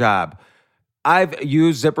match your job. I've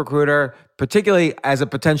used ZipRecruiter particularly as a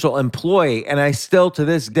potential employee, and I still to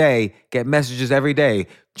this day get messages every day.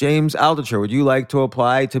 James Altucher, would you like to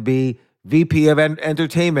apply to be VP of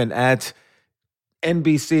Entertainment at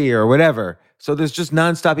NBC or whatever? So there's just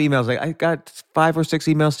nonstop emails. Like, I got 5 or 6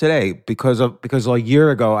 emails today because a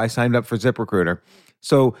year ago I signed up for ZipRecruiter.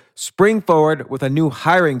 So spring forward with a new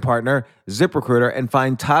hiring partner, ZipRecruiter, and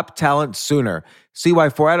find top talent sooner. See why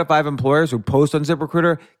 4 out of 5 employers who post on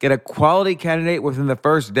ZipRecruiter get a quality candidate within the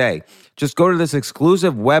first day. Just go to this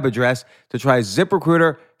exclusive web address to try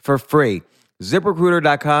ZipRecruiter for free.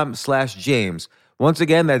 ZipRecruiter.com/James. Once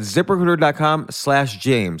again, that's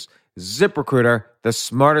ZipRecruiter.com/James. ZipRecruiter, the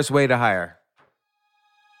smartest way to hire.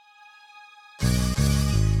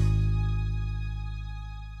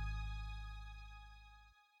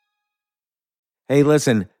 Hey,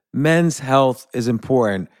 listen, men's health is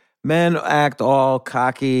important. Men act all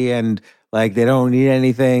cocky and like they don't need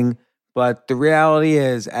anything. But the reality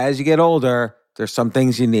is, as you get older, there's some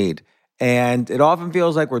things you need. And it often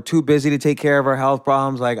feels like we're too busy to take care of our health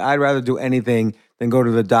problems. Like, I'd rather do anything than go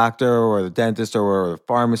to the doctor or the dentist or the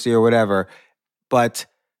pharmacy or whatever. But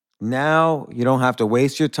now you don't have to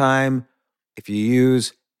waste your time if you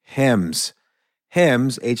use Hims.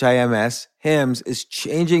 Hims, H-I-M-S, Hims is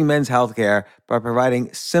changing men's healthcare by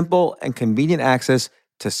providing simple and convenient access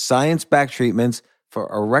to science-backed treatments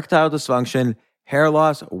for erectile dysfunction, hair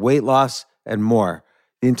loss, weight loss, and more.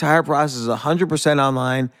 The entire process is 100%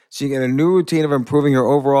 online, so you get a new routine of improving your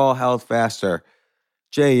overall health faster.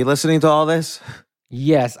 Jay, you listening to all this?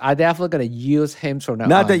 Yes, I definitely gonna use Hims from now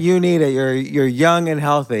Not on. that you need it. You're young and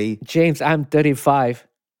healthy. James, I'm 35.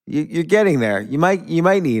 You're getting there. You might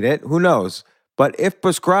need it. Who knows? But if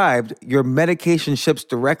prescribed, your medication ships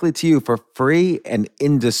directly to you for free and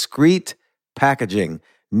in discreet packaging.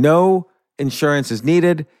 No insurance is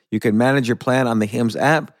needed. You can manage your plan on the Hims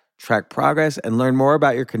app, track progress, and learn more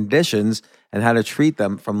about your conditions and how to treat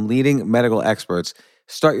them from leading medical experts.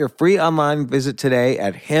 Start your free online visit today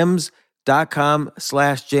at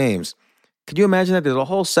hims.com/James. Could you imagine that? There's a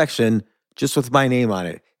whole section just with my name on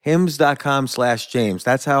it. Hims.com/James.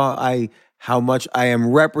 That's how much I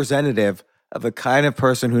am representative of the kind of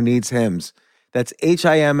person who needs Hims. That's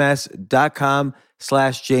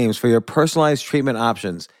HIMS.com/James for your personalized treatment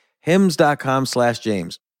options.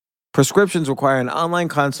 Hims.com/James. Prescriptions require an online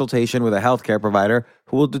consultation with a healthcare provider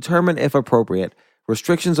who will determine if appropriate.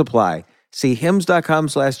 Restrictions apply. See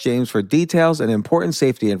hims.com/James for details and important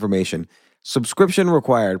safety information. Subscription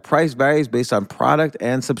required. Price varies based on product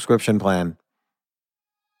and subscription plan.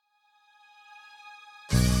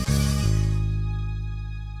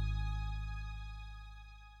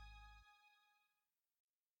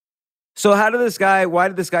 So why did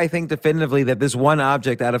this guy think definitively that this one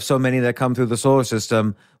object out of so many that come through the solar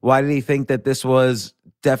system, why did he think that this was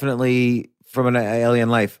definitely from an alien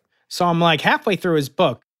life? So I'm like halfway through his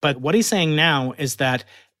book, but what he's saying now is that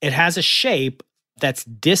it has a shape that's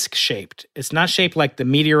disc shaped. It's not shaped like the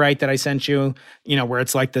meteorite that I sent you, where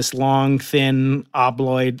it's like this long, thin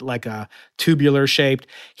obloid, like a tubular shaped.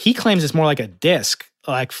 He claims it's more like a disc,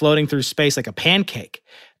 like floating through space like a pancake,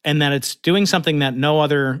 and that it's doing something that no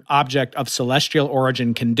other object of celestial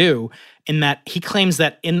origin can do, in that he claims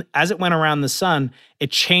that as it went around the sun, it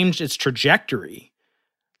changed its trajectory,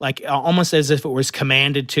 like almost as if it was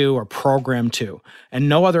commanded to or programmed to. And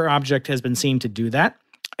no other object has been seen to do that.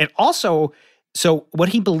 It also, so what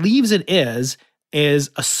he believes it is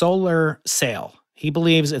a solar sail. He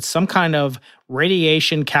believes it's some kind of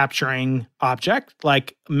radiation capturing object.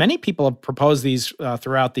 Like many people have proposed these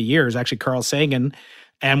throughout the years, actually Carl Sagan,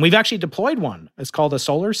 and we've actually deployed one. It's called a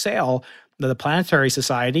solar sail. The Planetary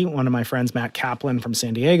Society, one of my friends, Matt Kaplan from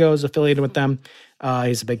San Diego, is affiliated with them.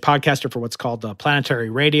 He's a big podcaster for what's called the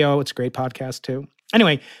Planetary Radio. It's a great podcast too.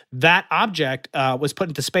 Anyway, that object was put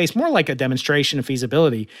into space more like a demonstration of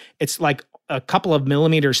feasibility. It's like a couple of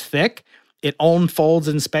millimeters thick. It unfolds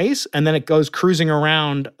in space, and then it goes cruising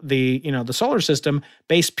around the solar system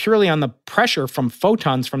based purely on the pressure from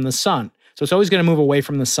photons from the sun. So it's always going to move away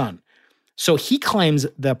from the sun. So he claims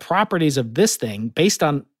the properties of this thing, based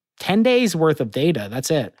on 10 days worth of data, that's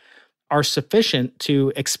it, are sufficient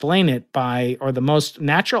to explain it or the most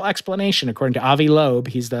natural explanation, according to Avi Loeb,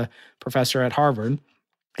 he's the professor at Harvard,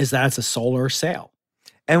 is that it's a solar sail.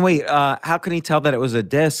 And wait, how can he tell that it was a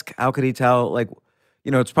disk? How could he tell,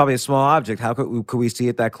 it's probably a small object. How could we see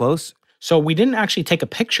it that close? So we didn't actually take a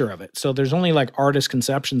picture of it. So there's only like artist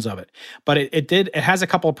conceptions of it. But it has a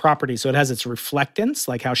couple of properties. So it has its reflectance,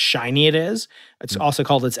 like how shiny it is. It's also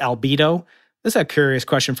called its albedo. This is a curious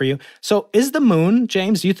question for you. So is the moon,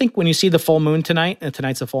 James, do you think when you see the full moon tonight, and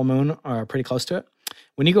tonight's a full moon, or pretty close to it,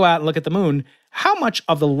 when you go out and look at the moon, how much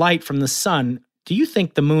of the light from the sun do you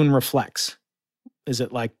think the moon reflects? Is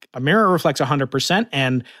it like a mirror reflects 100%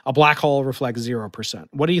 and a black hole reflects 0%?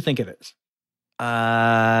 What do you think it is?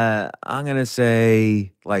 I'm going to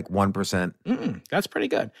say like 1%. That's pretty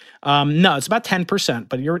good. No, it's about 10%,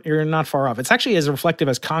 but you're not far off. It's actually as reflective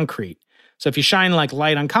as concrete. So if you shine like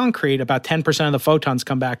light on concrete, about 10% of the photons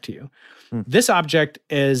come back to you. This object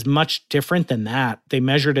is much different than that. They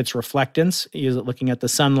measured its reflectance, looking at the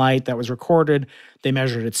sunlight that was recorded. They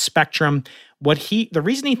measured its spectrum. The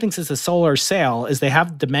reason he thinks it's a solar sail is they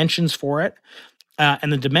have dimensions for it.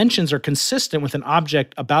 And the dimensions are consistent with an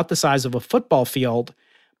object about the size of a football field,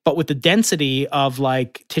 but with the density of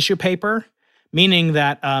like tissue paper, meaning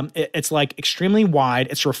that it's like extremely wide,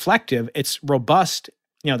 it's reflective, it's robust.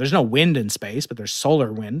 There's no wind in space, but there's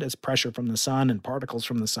solar wind. It's pressure from the sun and particles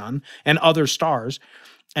from the sun and other stars.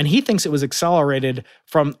 And he thinks it was accelerated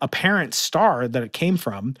from a parent star that it came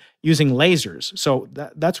from using lasers. So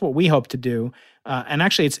that's what we hope to do. And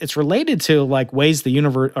actually, it's related to like ways the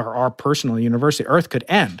universe or our personal universe, the Earth, could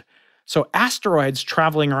end. So asteroids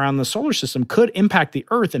traveling around the solar system could impact the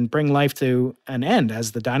Earth and bring life to an end,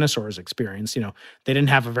 as the dinosaurs experienced. They didn't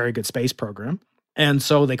have a very good space program, and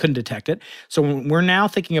so they couldn't detect it. So we're now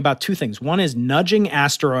thinking about two things. One is nudging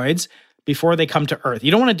asteroids before they come to Earth.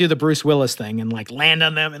 You don't want to do the Bruce Willis thing and like land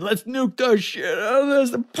on them and let's nuke the shit out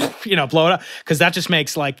of this, blow it up. Because that just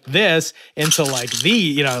makes like this into like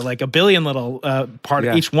like a billion little part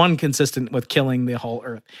of each one consistent with killing the whole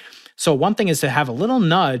Earth. So one thing is to have a little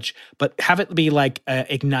nudge, but have it be like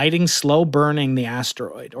igniting, slow burning the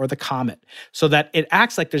asteroid or the comet so that it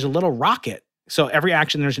acts like there's a little rocket. So every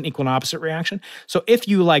action, there's an equal and opposite reaction. So if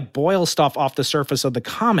you like boil stuff off the surface of the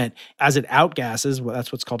comet as it outgasses, well, that's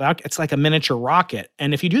what's called it's like a miniature rocket.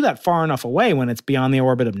 And if you do that far enough away when it's beyond the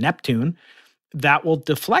orbit of Neptune, that will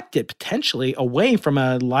deflect it potentially away from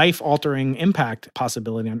a life-altering impact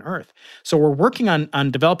possibility on Earth. So we're working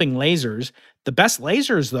on developing lasers. The best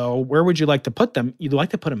lasers, though, where would you like to put them? You'd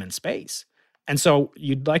like to put them in space. And so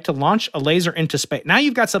you'd like to launch a laser into space. Now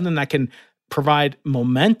you've got something that can provide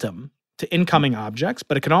momentum to incoming objects,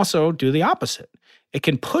 but it can also do the opposite. It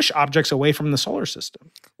can push objects away from the solar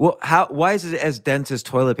system. Well, why is it as dense as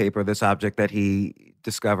toilet paper, this object that he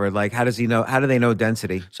discovered? Like, how do they know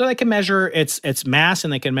density? So they can measure its mass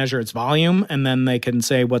and they can measure its volume, and then they can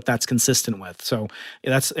say what that's consistent with. So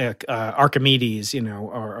that's Archimedes,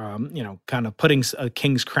 or kind of putting a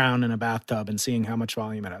king's crown in a bathtub and seeing how much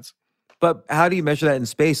volume it has. But how do you measure that in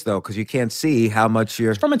space, though? Because you can't see how much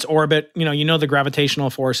you're... From its orbit, you know the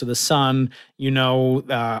gravitational force of the sun.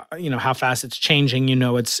 How fast it's changing.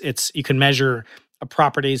 You can measure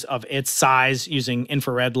properties of its size using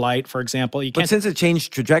infrared light, for example. But since it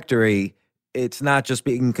changed trajectory, it's not just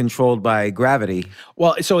being controlled by gravity.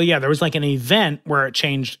 Well, so yeah, there was like an event where it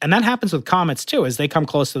changed, and that happens with comets too. As they come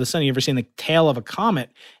close to the sun, you ever seen the tail of a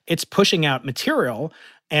comet? It's pushing out material,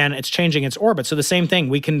 and it's changing its orbit. So the same thing,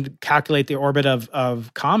 we can calculate the orbit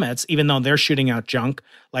of comets, even though they're shooting out junk.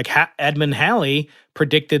 Like Edmund Halley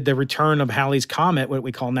predicted the return of Halley's Comet, what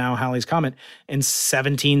we call now Halley's Comet, in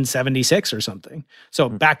 1776 or something. So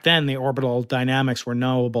back then, the orbital dynamics were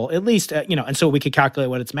knowable, at least, and so we could calculate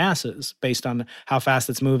what its mass is based on how fast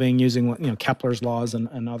it's moving using, Kepler's laws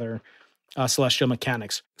and other celestial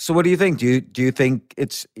mechanics. So what do you think? Do you think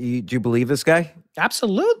do you believe this guy?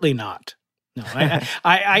 Absolutely not. No,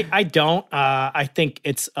 I don't. I think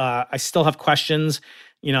it's. I still have questions,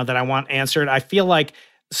 that I want answered. I feel like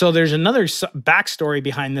there's another backstory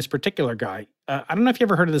behind this particular guy. I don't know if you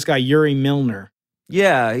ever heard of this guy, Yuri Milner.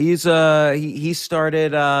 Yeah, he's he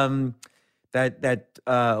started that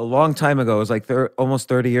a long time ago. It was like almost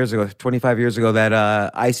 30 years ago, 25 years ago. That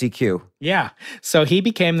ICQ. Yeah, so he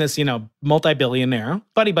became this multi-billionaire,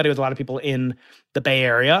 buddy with a lot of people in the Bay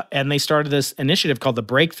Area, and they started this initiative called the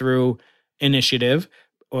Breakthrough Initiative,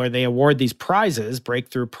 or they award these prizes,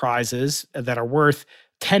 breakthrough prizes, that are worth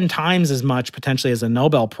 10 times as much potentially as a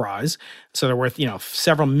Nobel Prize. So they're worth,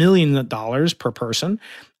 several $millions per person.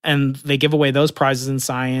 And they give away those prizes in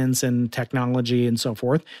science and technology and so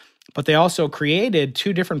forth. But they also created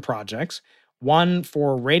 2 different projects, one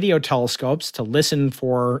for radio telescopes to listen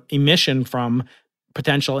for emission from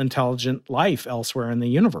potential intelligent life elsewhere in the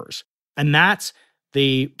universe. And that's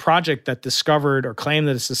the project that discovered or claimed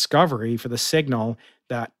that its discovery for the signal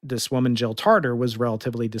that this woman, Jill Tarter, was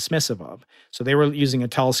relatively dismissive of. So they were using a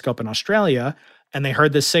telescope in Australia, and they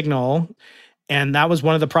heard this signal, and that was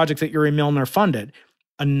one of the projects that Yuri Milner funded.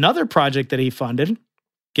 Another project that he funded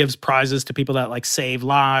gives prizes to people that save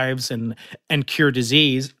lives and cure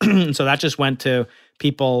disease. So that just went to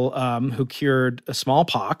people who cured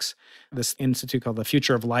smallpox, this institute called the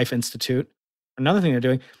Future of Life Institute. Another thing they're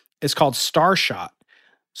doing is called Starshot.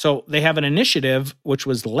 So they have an initiative which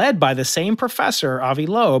was led by the same professor, Avi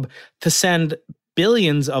Loeb, to send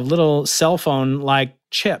billions of little cell phone-like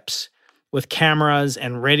chips with cameras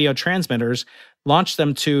and radio transmitters, launch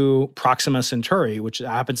them to Proxima Centauri, which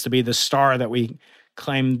happens to be the star that we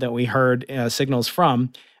claimed that we heard signals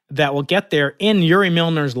from, that will get there in Yuri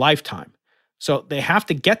Milner's lifetime. So they have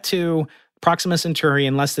to get to Proxima Centauri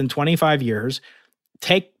in less than 25 years,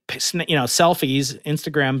 take selfies,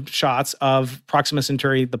 Instagram shots of Proxima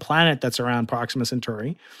Centauri, the planet that's around Proxima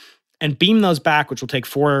Centauri, and beam those back, which will take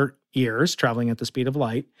 4 years, traveling at the speed of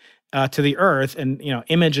light, to the Earth, and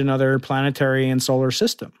image another planetary and solar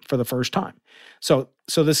system for the first time. So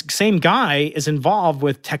this same guy is involved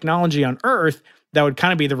with technology on Earth that would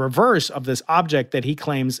kind of be the reverse of this object that he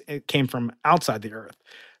claims it came from outside the Earth.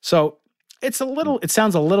 So it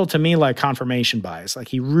sounds a little to me like confirmation bias. Like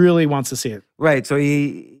he really wants to see it. Right. So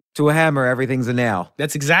to a hammer, everything's a nail.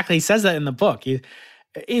 That's exactly, he says that in the book.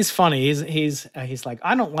 He's funny. He's like,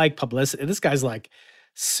 I don't like publicity. This guy's like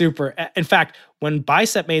super. In fact, when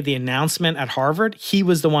Bicep made the announcement at Harvard, he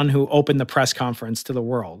was the one who opened the press conference to the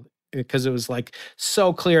world, because it was like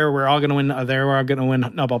so clear we're all going to win. They were all going to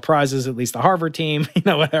win Nobel Prizes, at least the Harvard team,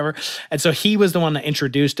 whatever. And so he was the one that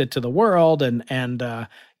introduced it to the world, and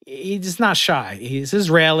he's not shy. He's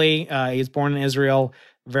Israeli. He's born in Israel.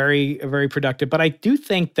 Very, very productive. But I do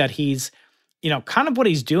think that he's, kind of what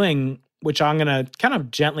he's doing, which I'm going to kind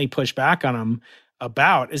of gently push back on him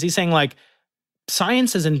about, is he's saying like,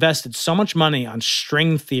 science has invested so much money on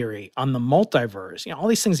string theory, on the multiverse, all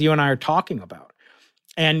these things you and I are talking about.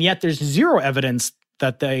 And yet there's zero evidence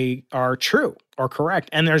that they are true or correct.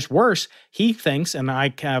 And there's worse, he thinks, and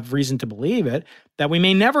I have reason to believe it, that we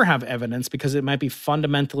may never have evidence because it might be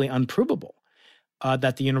fundamentally unprovable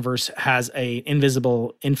that the universe has a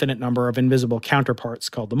infinite number of invisible counterparts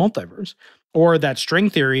called the multiverse, or that string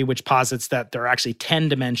theory, which posits that there are actually 10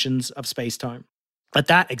 dimensions of space-time,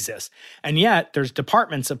 that exists. And yet there's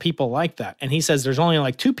departments of people like that. And he says there's only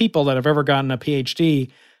like 2 people that have ever gotten a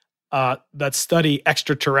PhD that study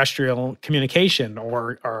extraterrestrial communication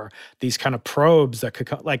or these kind of probes that could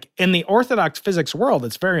come. Like in the orthodox physics world,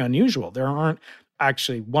 it's very unusual. There aren't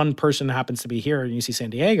actually one person that happens to be here at UC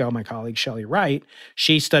San Diego, my colleague Shelley Wright.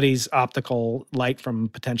 She studies optical light from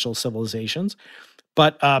potential civilizations.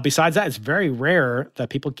 But besides that, it's very rare that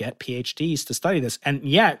people get PhDs to study this. And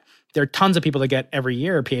yet, there are tons of people that get every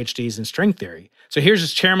year PhDs in string theory. So here's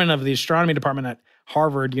this chairman of the astronomy department at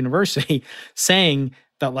Harvard University saying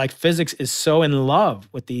that like physics is so in love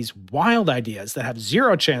with these wild ideas that have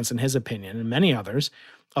zero chance, in his opinion, and many others,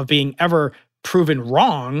 of being ever proven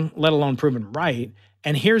wrong, let alone proven right.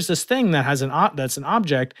 And here's this thing that has that's an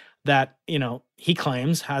object that, he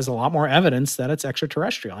claims has a lot more evidence that it's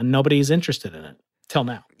extraterrestrial, and nobody's interested in it till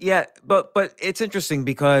now. Yeah, but it's interesting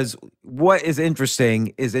because what is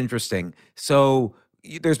interesting is interesting. So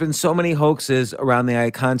there's been so many hoaxes around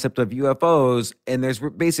the concept of UFOs, and there's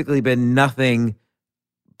basically been nothing.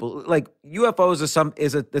 Like UFOs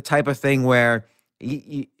is the type of thing where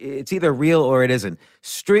it's either real or it isn't.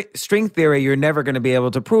 String theory, you're never going to be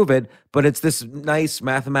able to prove it, but it's this nice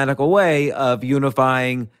mathematical way of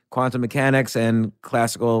unifying quantum mechanics and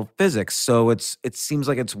classical physics. So it seems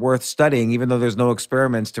like it's worth studying, even though there's no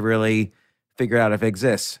experiments to really figure out if it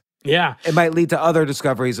exists. Yeah. It might lead to other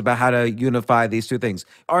discoveries about how to unify these two things.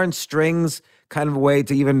 Aren't strings kind of a way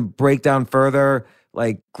to even break down further,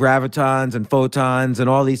 like gravitons and photons and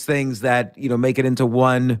all these things that, make it into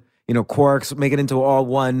one, quarks, make it into all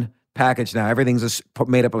one package now? Everything's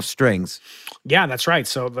made up of strings. Yeah, that's right.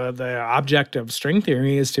 So the object of string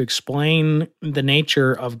theory is to explain the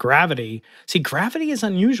nature of gravity. See, gravity is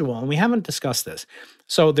unusual, and we haven't discussed this.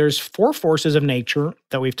 So there's 4 forces of nature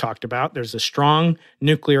that we've talked about. There's a strong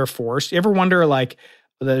nuclear force. You ever wonder, like,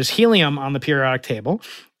 there's helium on the periodic table,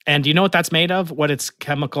 and do you know what that's made of? What its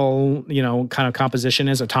chemical, kind of composition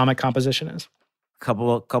is, atomic composition is?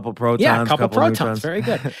 Couple protons. Yeah, a couple protons. Neutrons. Very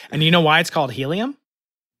good. And you know why it's called helium?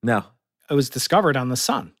 No. It was discovered on the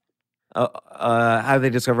sun. How did they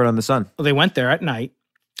discover it on the sun? Well, they went there at night.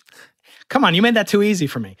 Come on, you made that too easy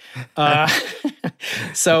for me.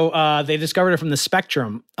 So they discovered it from the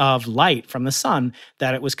spectrum of light from the sun,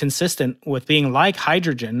 that it was consistent with being like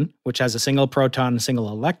hydrogen, which has a single proton, a single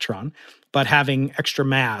electron, but having extra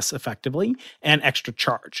mass effectively and extra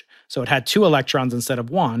charge. So it had 2 electrons instead of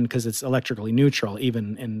 1 because it's electrically neutral.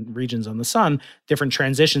 Even in regions on the sun, different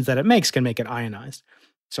transitions that it makes can make it ionized.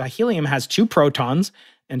 So helium has 2 protons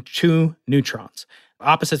and 2 neutrons.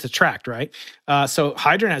 Opposites attract, right? So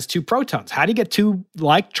hydrogen has 2 protons. How do you get 2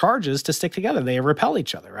 like charges to stick together? They repel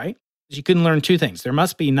each other, right? You can learn 2 things. There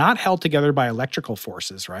must be not held together by electrical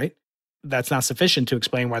forces, right? That's not sufficient to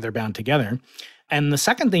explain why they're bound together. And the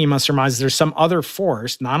second thing you must surmise is there's some other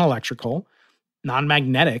force, non-electrical,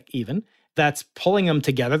 non-magnetic even, that's pulling them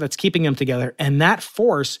together, that's keeping them together. And that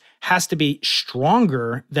force has to be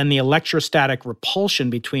stronger than the electrostatic repulsion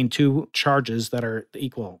between 2 charges that are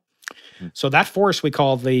equal. So that force we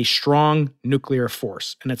call the strong nuclear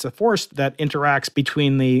force. And it's a force that interacts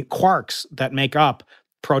between the quarks that make up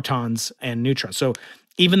protons and neutrons. So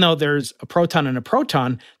even though there's a proton and a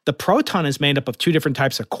proton, the proton is made up of 2 different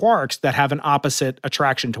types of quarks that have an opposite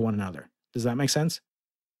attraction to one another. Does that make sense?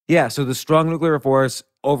 Yeah, so the strong nuclear force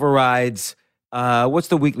overrides, what's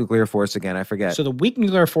the weak nuclear force again? I forget. So the weak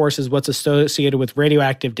nuclear force is what's associated with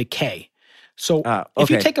radioactive decay. So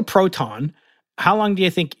if you take a proton, how long do you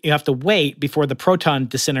think you have to wait before the proton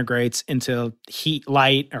disintegrates into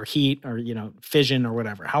light, or fission or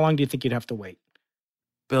whatever? How long do you think you'd have to wait?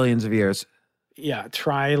 Billions of years. Yeah,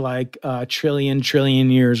 try like trillion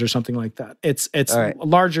years or something like that. It's right.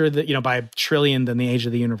 Larger than, by a trillion than the age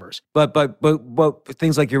of the universe. But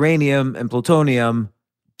things like uranium and plutonium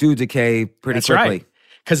do decay pretty quickly. Right.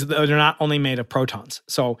 Because they're not only made of protons.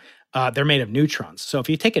 So they're made of neutrons. So if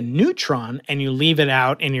you take a neutron and you leave it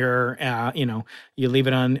out in your, you leave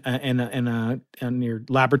it on in your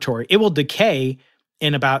laboratory, it will decay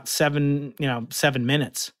in about 7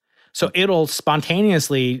 minutes. So it'll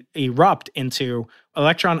spontaneously erupt into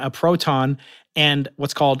electron, a proton, and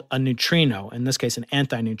what's called a neutrino, in this case, an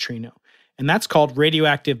antineutrino. And that's called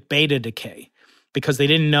radioactive beta decay, because they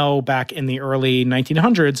didn't know back in the early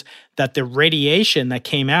 1900s that the radiation that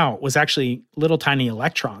came out was actually little tiny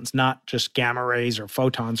electrons, not just gamma rays or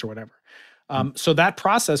photons or whatever. So that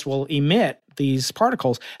process will emit these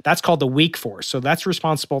particles. That's called the weak force. So that's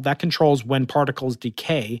responsible, that controls when particles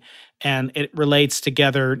decay, and it relates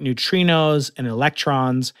together neutrinos and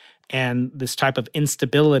electrons and this type of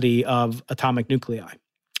instability of atomic nuclei.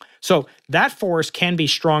 So that force can be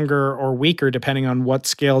stronger or weaker depending on what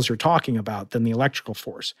scales you're talking about than the electrical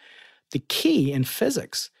force. The key in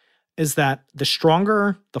physics is that the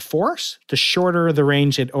stronger the force, the shorter the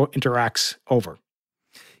range it interacts over.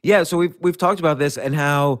 Yeah, so we've talked about this and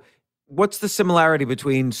how what's the similarity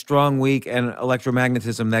between strong, weak, and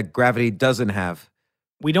electromagnetism that gravity doesn't have?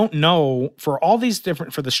 We don't know for all these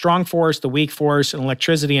different, for the strong force, the weak force, and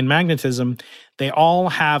electricity and magnetism, they all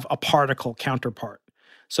have a particle counterpart.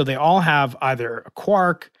 So they all have either a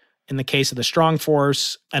quark in the case of the strong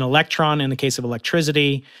force, an electron in the case of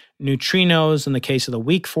electricity, neutrinos in the case of the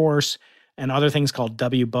weak force, and other things called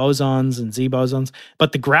W bosons and Z bosons.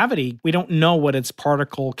 But the gravity, we don't know what its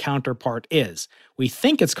particle counterpart is. We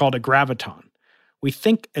think it's called a graviton. We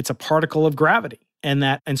think it's a particle of gravity, and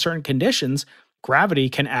that in certain conditions, gravity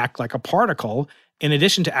can act like a particle in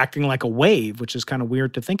addition to acting like a wave, which is kind of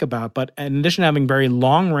weird to think about. But in addition to having very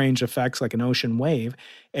long range effects like an ocean wave,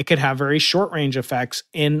 it could have very short range effects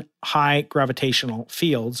in high gravitational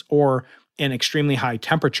fields or in extremely high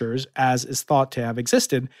temperatures, as is thought to have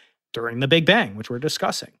existed during the Big Bang, which we're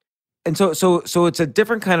discussing. And so it's a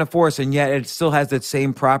different kind of force, and yet it still has that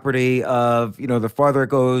same property of, the farther it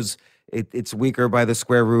goes, it's weaker by the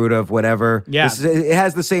square root of whatever. Yeah. It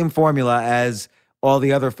has the same formula as all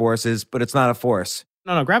the other forces, but it's not a force.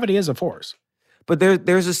 No, gravity is a force. But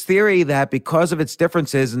there's this theory that because of its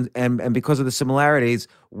differences and because of the similarities,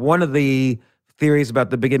 one of the theories about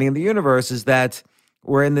the beginning of the universe is that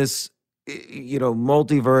we're in this,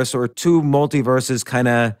 multiverse, or two multiverses kind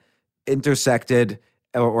of intersected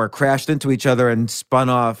or crashed into each other and spun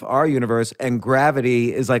off our universe, and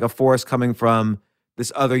gravity is like a force coming from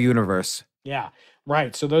this other universe. Yeah,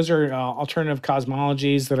 right. So those are alternative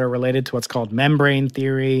cosmologies that are related to what's called membrane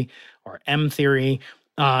theory or M theory.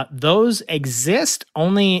 Those exist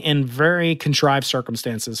only in very contrived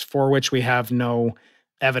circumstances for which we have no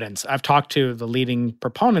evidence. I've talked to the leading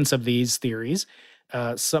proponents of these theories.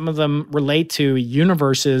 Some of them relate to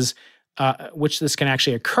universes which this can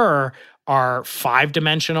actually occur are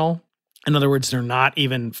 5-dimensional. In other words, they're not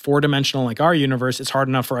even 4-dimensional like our universe. It's hard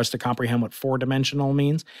enough for us to comprehend what 4-dimensional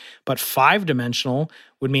means. But 5-dimensional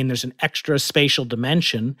would mean there's an extra spatial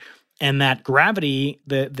dimension, and that gravity,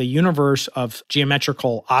 the universe of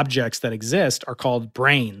geometrical objects that exist are called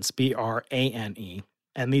branes, B-R-A-N-E.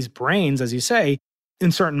 And these branes, as you say,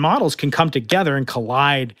 in certain models can come together and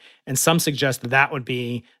collide, and some suggest that would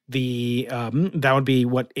be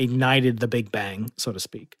what ignited the Big Bang, so to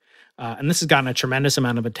speak. And this has gotten a tremendous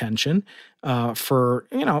amount of attention for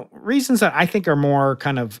reasons that I think are more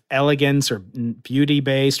kind of elegance or beauty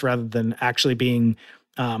based rather than actually being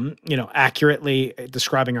accurately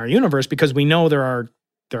describing our universe, because we know there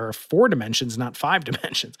are 4 dimensions, not 5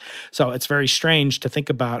 dimensions. So it's very strange to think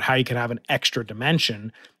about how you could have an extra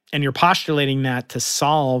dimension, and you're postulating that to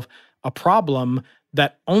solve a problem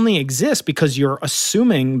that only exists because you're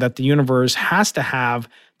assuming that the universe has to have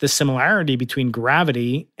the similarity between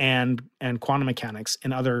gravity and quantum mechanics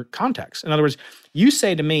in other contexts. In other words, you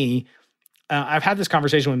say to me, I've had this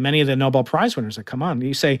conversation with many of the Nobel Prize winners that come on.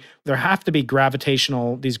 You say there have to be these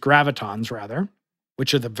gravitons rather,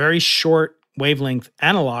 which are the very short wavelength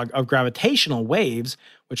analog of gravitational waves,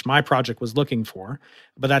 which my project was looking for.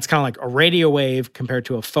 But that's kind of like a radio wave compared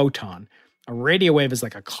to a photon. A radio wave is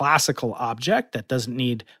like a classical object that doesn't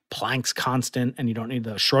need Planck's constant, and you don't need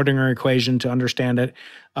the Schrodinger equation to understand it.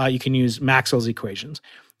 You can use Maxwell's equations.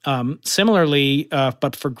 Similarly,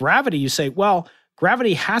 but for gravity, you say, well,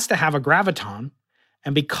 gravity has to have a graviton.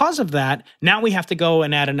 And because of that, now we have to go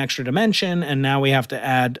and add an extra dimension, and now we have to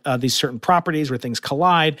add these certain properties where things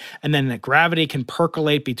collide, and then that gravity can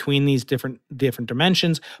percolate between these different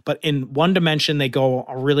dimensions. But in one dimension, they go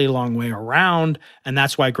a really long way around, and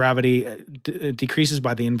that's why gravity decreases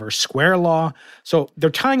by the inverse square law. So they're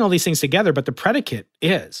tying all these things together, but the predicate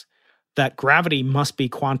is that gravity must be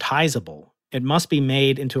quantizable. It must be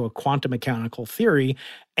made into a quantum mechanical theory.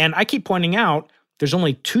 And I keep pointing out, there's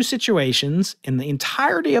only 2 situations in the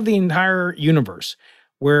entirety of the entire universe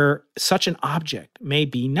where such an object may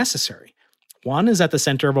be necessary. One is at the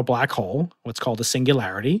center of a black hole, what's called a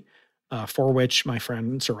singularity, for which my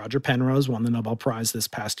friend Sir Roger Penrose won the Nobel Prize this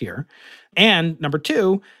past year. And number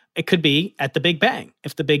 2, it could be at the Big Bang,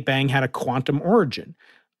 if the Big Bang had a quantum origin.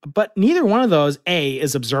 But neither one of those, A,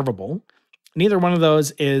 is observable. Neither one of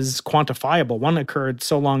those is quantifiable. One occurred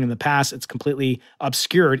so long in the past, it's completely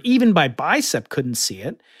obscured. Even by BICEP couldn't see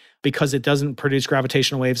it because it doesn't produce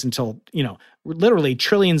gravitational waves until, literally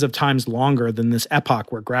trillions of times longer than this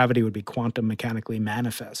epoch where gravity would be quantum mechanically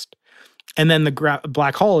manifest. And then the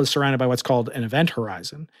black hole is surrounded by what's called an event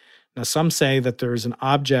horizon. Now, some say that there's an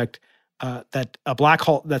object that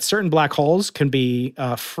certain black holes can be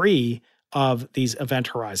free of these event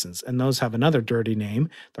horizons. And those have another dirty name.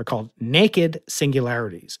 They're called naked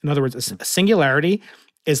singularities. In other words, a singularity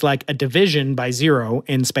is like a division by zero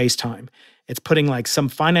in space-time. It's putting like some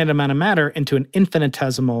finite amount of matter into an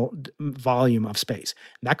infinitesimal volume of space.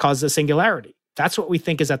 And that causes a singularity. That's what we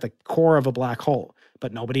think is at the core of a black hole.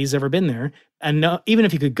 But nobody's ever been there. And even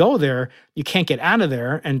if you could go there, you can't get out of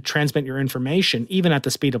there and transmit your information, even at the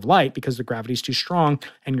speed of light, because the gravity is too strong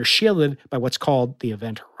and you're shielded by what's called the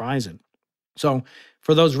event horizon. So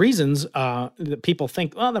for those reasons, people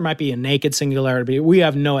think, well, there might be a naked singularity. We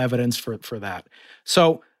have no evidence for that.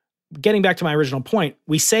 So getting back to my original point,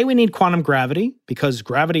 we say we need quantum gravity because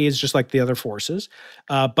gravity is just like the other forces.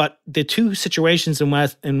 But the two situations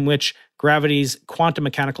in which gravity's quantum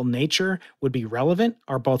mechanical nature would be relevant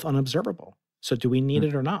are both unobservable. So do we need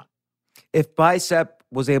it or not? If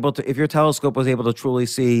if your telescope was able to truly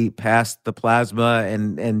see past the plasma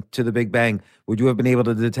and to the Big Bang, would you have been able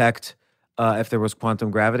to detect if there was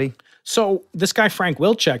quantum gravity? So this guy, Frank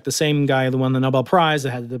Wilczek, the same guy who won the Nobel Prize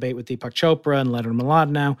that had the debate with Deepak Chopra and Leonard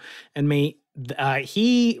Mlodinow and me,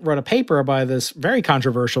 he wrote a paper by this very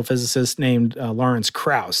controversial physicist named Lawrence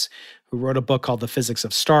Krauss, who wrote a book called The Physics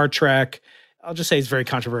of Star Trek. I'll just say it's very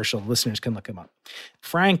controversial. Listeners can look him up.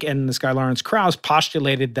 Frank and this guy, Lawrence Krauss,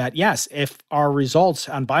 postulated that, yes, if our results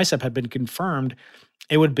on BICEP had been confirmed,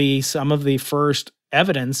 it would be some of the first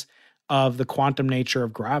evidence of the quantum nature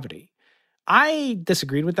of gravity. I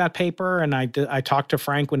disagreed with that paper, and I talked to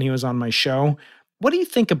Frank when he was on my show. What do you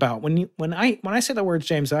think about when I say the words,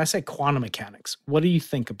 James? I say quantum mechanics. What do you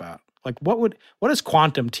think about? Like, what is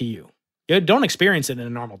quantum to you? You don't experience it in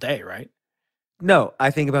a normal day, right? No, I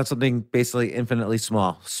think about something basically infinitely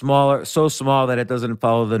smaller, so small that it doesn't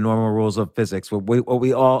follow the normal rules of physics. What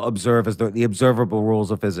we all observe as the observable rules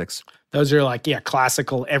of physics. Those are like,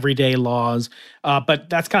 classical everyday laws. But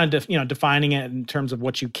that's kind of defining it in terms of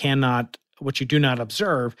what you do not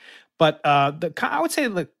observe. But I would say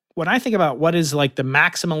that when I think about what is like the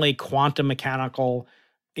maximally quantum mechanical,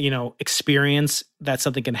 experience that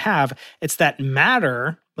something can have, it's that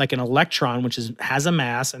matter, like an electron, which has a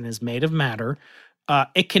mass and is made of matter,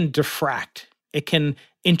 it can diffract. It can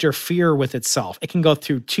interfere with itself. It can go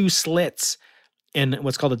through two slits in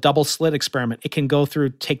what's called a double slit experiment. It can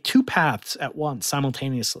take two paths at once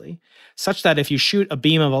simultaneously, such that if you shoot a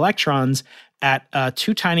beam of electrons at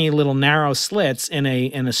two tiny little narrow slits in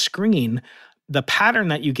a screen, the pattern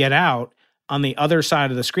that you get out on the other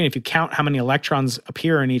side of the screen, if you count how many electrons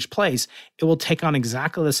appear in each place, it will take on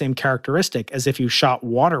exactly the same characteristic as if you shot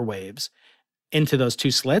water waves into those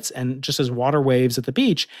two slits. And just as water waves at the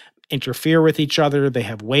beach interfere with each other, they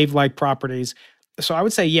have wave-like properties. So I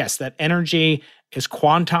would say, yes, that energy is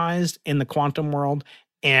quantized in the quantum world,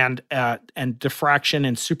 and diffraction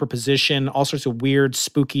and superposition, all sorts of weird,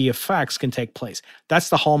 spooky effects can take place. That's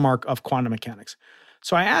the hallmark of quantum mechanics.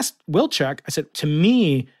 So I asked Wilczek, I said, to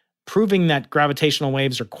me, proving that gravitational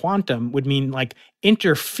waves are quantum would mean like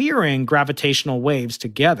interfering gravitational waves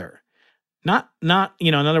together. Not,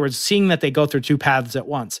 in other words, seeing that they go through two paths at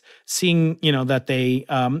once, seeing, that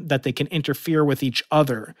they can interfere with each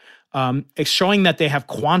other, it's showing that they have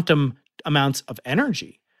quantum amounts of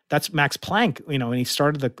energy. That's Max Planck, when he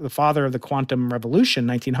started the father of the quantum revolution,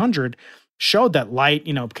 1900, showed that light,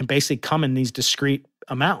 can basically come in these discrete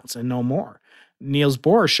amounts and no more. Niels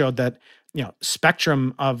Bohr showed that,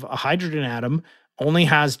 spectrum of a hydrogen atom only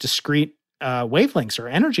has discrete wavelengths or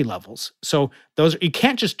energy levels. So you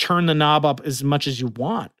can't just turn the knob up as much as you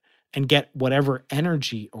want and get whatever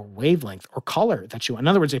energy or wavelength or color that you want. In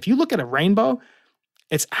other words, if you look at a rainbow,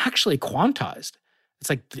 it's actually quantized. It's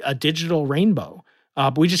like a digital rainbow.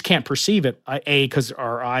 But we just can't perceive it, A, because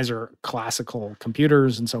our eyes are classical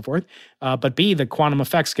computers and so forth, but B, the quantum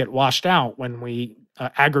effects get washed out when we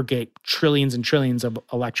aggregate trillions and trillions of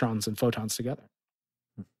electrons and photons together.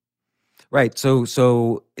 Right.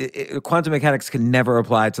 So quantum mechanics can never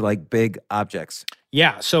apply to like big objects.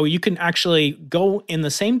 Yeah. So you can actually go in the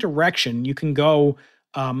same direction. You can go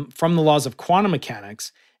from the laws of quantum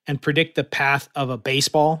mechanics and predict the path of a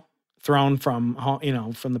baseball thrown from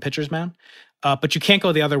the pitcher's mound. But you can't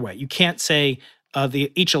go the other way. You can't say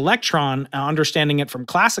each electron, understanding it from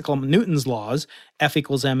classical Newton's laws, F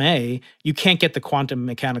equals ma, you can't get the quantum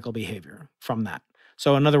mechanical behavior from that.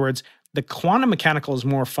 So in other words, the quantum mechanical is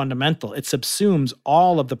more fundamental. It subsumes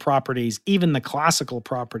all of the properties, even the classical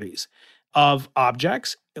properties of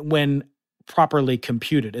objects when properly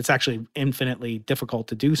computed. It's actually infinitely difficult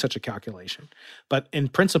to do such a calculation. But in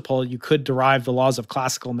principle, you could derive the laws of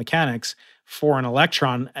classical mechanics for an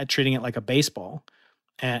electron at treating it like a baseball,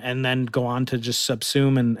 and then go on to just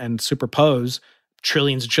subsume and superpose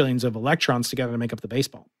trillions and trillions of electrons together to make up the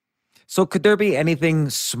baseball. So could there be anything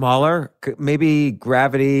smaller? Maybe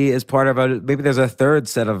gravity is part of maybe there's a third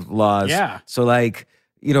set of laws. Yeah. So like,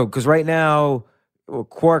 because right now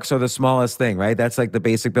quarks are the smallest thing, right? That's like the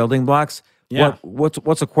basic building blocks. Yeah.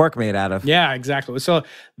 What's a quark made out of? Yeah, exactly. So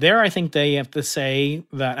there, I think they have to say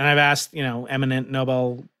that, and I've asked, eminent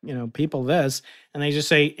Nobel, people this, and they just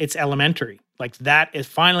say it's elementary. Like that is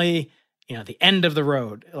finally, the end of the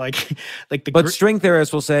road. But string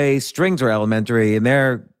theorists will say strings are elementary and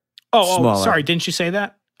they're smaller. Sorry, didn't you say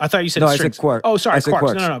that? I thought you said strings. I said quark. Oh, sorry, I said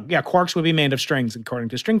quarks. quarks. No. Yeah, quarks would be made of strings according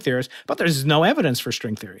to string theorists, but there's no evidence for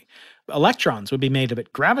string theory. Electrons would be made of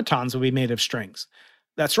it. Gravitons would be made of strings.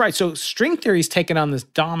 That's right. So string theory's taken on this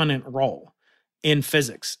dominant role in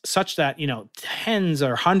physics, such that, tens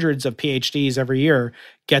or hundreds of PhDs every year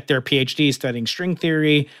get their PhD studying string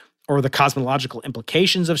theory or the cosmological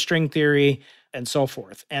implications of string theory and so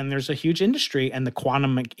forth. And there's a huge industry, and the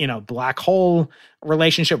quantum, black hole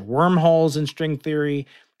relationship, wormholes in string theory,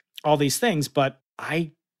 all these things. But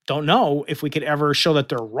I don't know if we could ever show that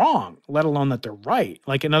they're wrong, let alone that they're right.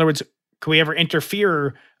 Like, in other words, could we ever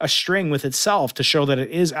interfere a string with itself to show that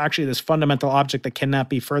it is actually this fundamental object that cannot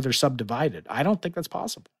be further subdivided? I don't think that's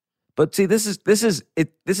possible. But see, this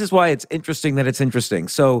is why it's interesting that it's interesting.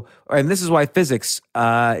 So, and this is why physics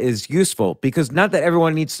is useful, because not that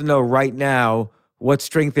everyone needs to know right now what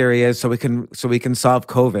string theory is, so we can solve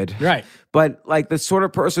COVID. Right. But like the sort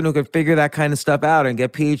of person who could figure that kind of stuff out and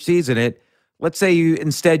get PhDs in it. Let's say you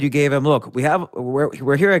gave him, look,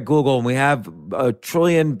 we're here at Google and we have a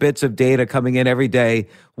trillion bits of data coming in every day.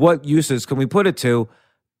 What uses can we put it to?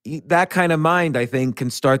 That kind of mind, I think, can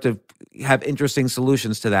start to have interesting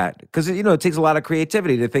solutions to that. Because, it takes a lot of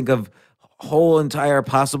creativity to think of whole entire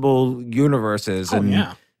possible universes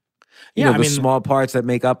the small parts that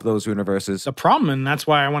make up those universes. The problem, and that's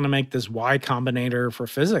why I want to make this Y Combinator for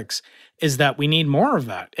physics, is that we need more of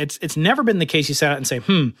that. It's never been the case you set out and say,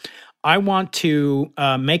 I want to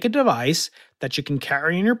make a device that you can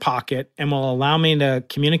carry in your pocket and will allow me to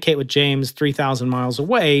communicate with James 3,000 miles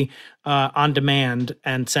away on demand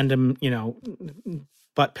and send him,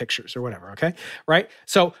 butt pictures or whatever, okay? Right?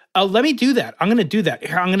 So let me do that. I'm going to do that.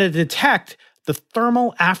 Here, I'm going to detect the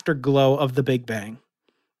thermal afterglow of the Big Bang.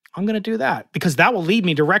 I'm going to do that because that will lead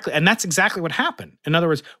me directly. And that's exactly what happened. In other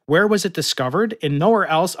words, where was it discovered? In nowhere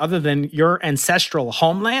else other than your ancestral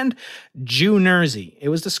homeland, New Jersey. It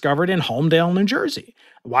was discovered in Holmdel, New Jersey.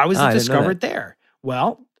 Why was it discovered there?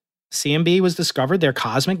 Well, CMB was discovered, their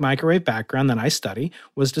cosmic microwave background that I study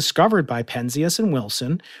was discovered by Penzias and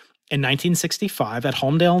Wilson in 1965 at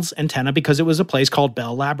Holmdel's antenna because it was a place called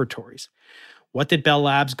Bell Laboratories. What did Bell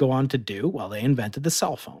Labs go on to do? Well, they invented the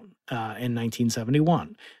cell phone in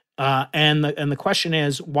 1971. And the question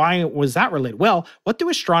is, why was that related? Well, what do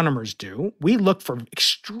astronomers do? We look for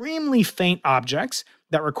extremely faint objects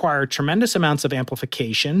that require tremendous amounts of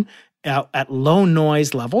amplification at low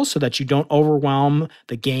noise levels so that you don't overwhelm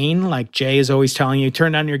the gain. Like Jay is always telling you,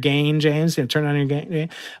 turn down your gain, James, turn down your gain.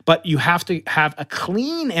 But you have to have a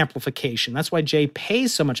clean amplification. That's why Jay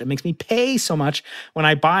pays so much. It makes me pay so much when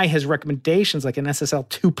I buy his recommendations, like an SSL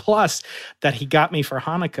 2 Plus that he got me for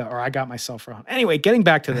Hanukkah, or I got myself for Hanukkah. Anyway, getting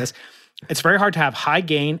back to this, it's very hard to have high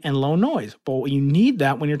gain and low noise. But you need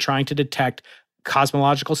that when you're trying to detect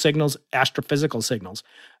cosmological signals, astrophysical signals.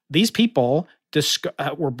 These people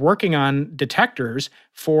were working on detectors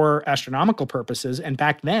for astronomical purposes. And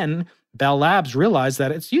back then, Bell Labs realized that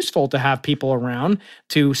it's useful to have people around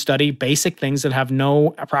to study basic things that have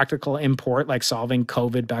no practical import, like solving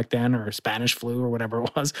COVID back then or Spanish flu or whatever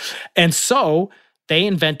it was. And so they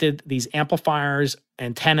invented these amplifiers,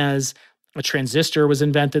 antennas, a transistor was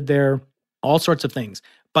invented there, all sorts of things.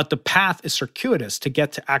 But the path is circuitous to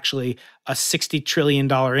get to actually a $60 trillion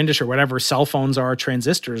industry, whatever cell phones are,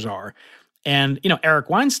 transistors are. And, Eric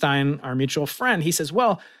Weinstein, our mutual friend, he says,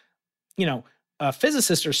 well,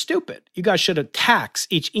 physicists are stupid. You guys should have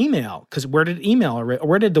taxed each email, because where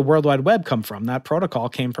did the World Wide Web come from? That protocol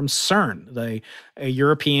came from CERN, the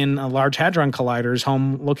European Large Hadron Collider's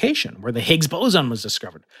home location, where the Higgs boson was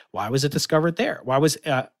discovered. Why was it discovered there? Why was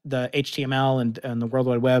the HTML and the World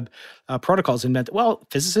Wide Web protocols invented? Well,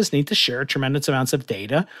 physicists need to share tremendous amounts of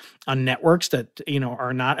data on networks that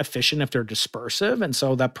are not efficient if they're dispersive, and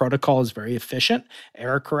so that protocol is very efficient,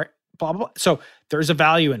 error correct, blah, blah, blah. So there's a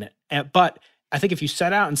value in it, but I think if you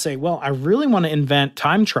set out and say, well, I really want to invent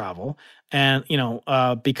time travel and,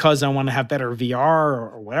 because I want to have better VR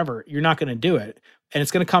or whatever, you're not going to do it. And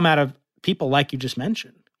it's going to come out of people like you just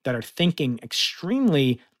mentioned that are thinking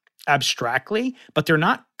extremely abstractly, but they're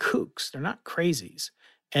not kooks. They're not crazies.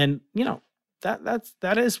 And,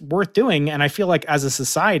 that is worth doing. And I feel like as a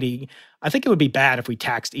society, I think it would be bad if we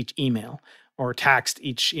taxed each email or taxed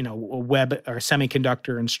each, web or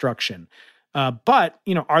semiconductor instruction. But,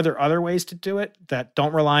 are there other ways to do it that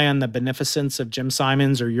don't rely on the beneficence of Jim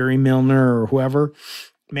Simons or Yuri Milner or whoever?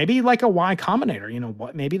 Maybe like a Y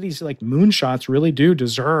Combinator, maybe these like moonshots really do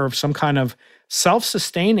deserve some kind of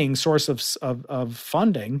self-sustaining source of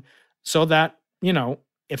funding so that,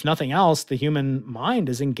 if nothing else, the human mind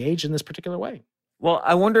is engaged in this particular way. Well,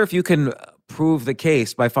 I wonder if you can prove the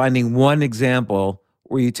case by finding one example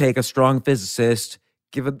where you take a strong physicist,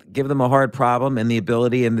 give them a hard problem and the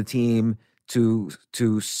ability and the team to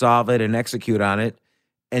solve it and execute on it,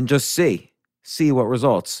 and just see what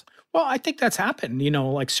results. Well, I think that's happened,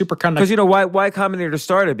 like superconductor. Because why Combinator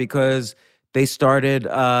started, because they started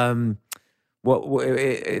I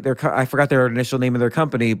forgot their initial name of their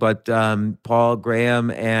company, but Paul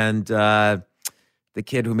Graham and the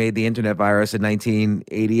kid who made the internet virus in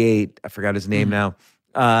 1988, I forgot his name now.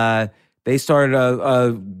 They started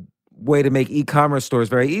a way to make e-commerce stores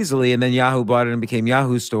very easily, and then Yahoo bought it and became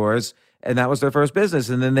Yahoo Stores, and that was their first business.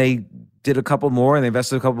 And then they did a couple more, and they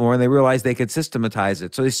invested a couple more, and they realized they could systematize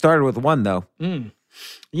it. So they started with one, though.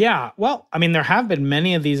 Yeah. Well, there have been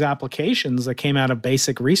many of these applications that came out of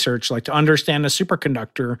basic research, like to understand a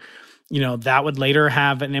superconductor, that would later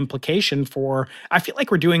have an implication for, I feel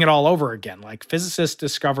like we're doing it all over again. Like physicists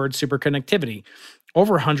discovered superconductivity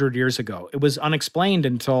over 100 years ago. It was unexplained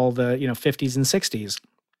until the 50s and 60s.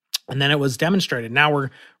 And then it was demonstrated. Now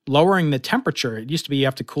we're lowering the temperature. It used to be you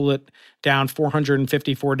have to cool it down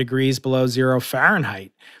 454 degrees below 0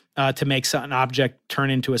 Fahrenheit to make an object turn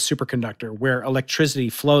into a superconductor where electricity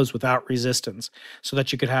flows without resistance so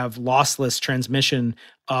that you could have lossless transmission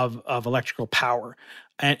of electrical power.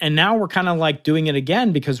 And now we're kind of like doing it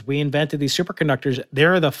again because we invented these superconductors.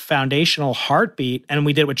 They're the foundational heartbeat, and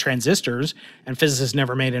we did it with transistors, and physicists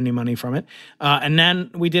never made any money from it. And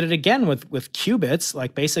then we did it again with qubits.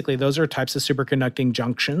 Like basically those are types of superconducting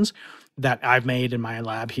junctions that I've made in my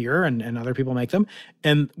lab here, and other people make them,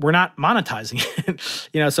 and we're not monetizing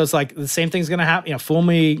it. So it's like the same thing's going to happen. Fool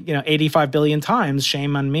me, 85 billion times,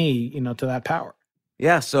 shame on me, to that power.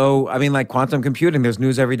 Yeah. So like quantum computing, there's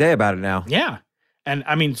news every day about it now. Yeah.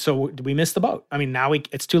 And so do we miss the boat? Now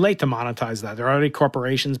it's too late to monetize that. There are already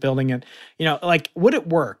corporations building it. Would it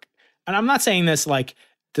work? And I'm not saying this like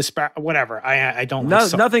whatever. I don't.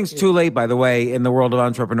 Nothing's too late, by the way, in the world of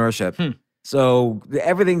entrepreneurship. So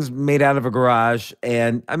everything's made out of a garage.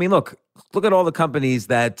 And look at all the companies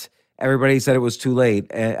that everybody said it was too late.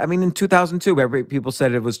 In 2002, people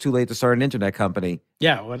said it was too late to start an internet company.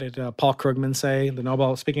 Yeah. What did Paul Krugman say?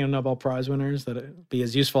 Speaking of Nobel Prize winners, that it'd be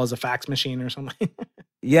as useful as a fax machine or something.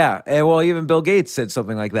 Yeah. And well, even Bill Gates said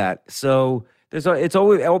something like that. So it's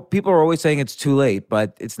always, people are always saying it's too late,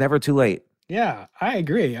 but it's never too late. Yeah, I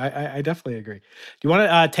agree. I definitely agree. Do you want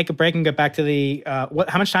to take a break and get back to the,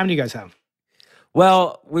 how much time do you guys have?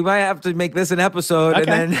 Well, we might have to make this an episode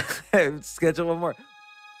and then schedule one more.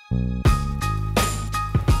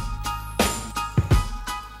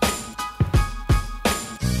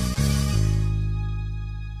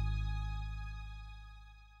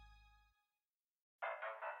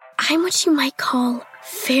 I'm what you might call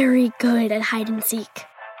very good at hide and seek.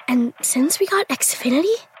 And since we got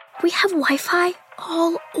Xfinity, we have Wi-Fi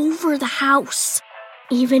all over the house,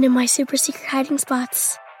 even in my super secret hiding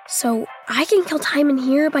spots. So I can kill time in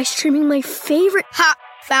here by streaming my favorite... Ha!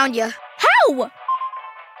 Found you. How?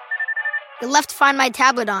 You left Find My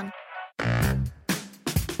tablet on.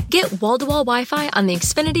 Get wall-to-wall Wi-Fi on the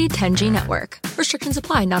Xfinity 10G network. Restrictions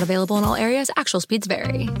apply. Not available in all areas. Actual speeds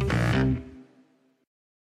vary.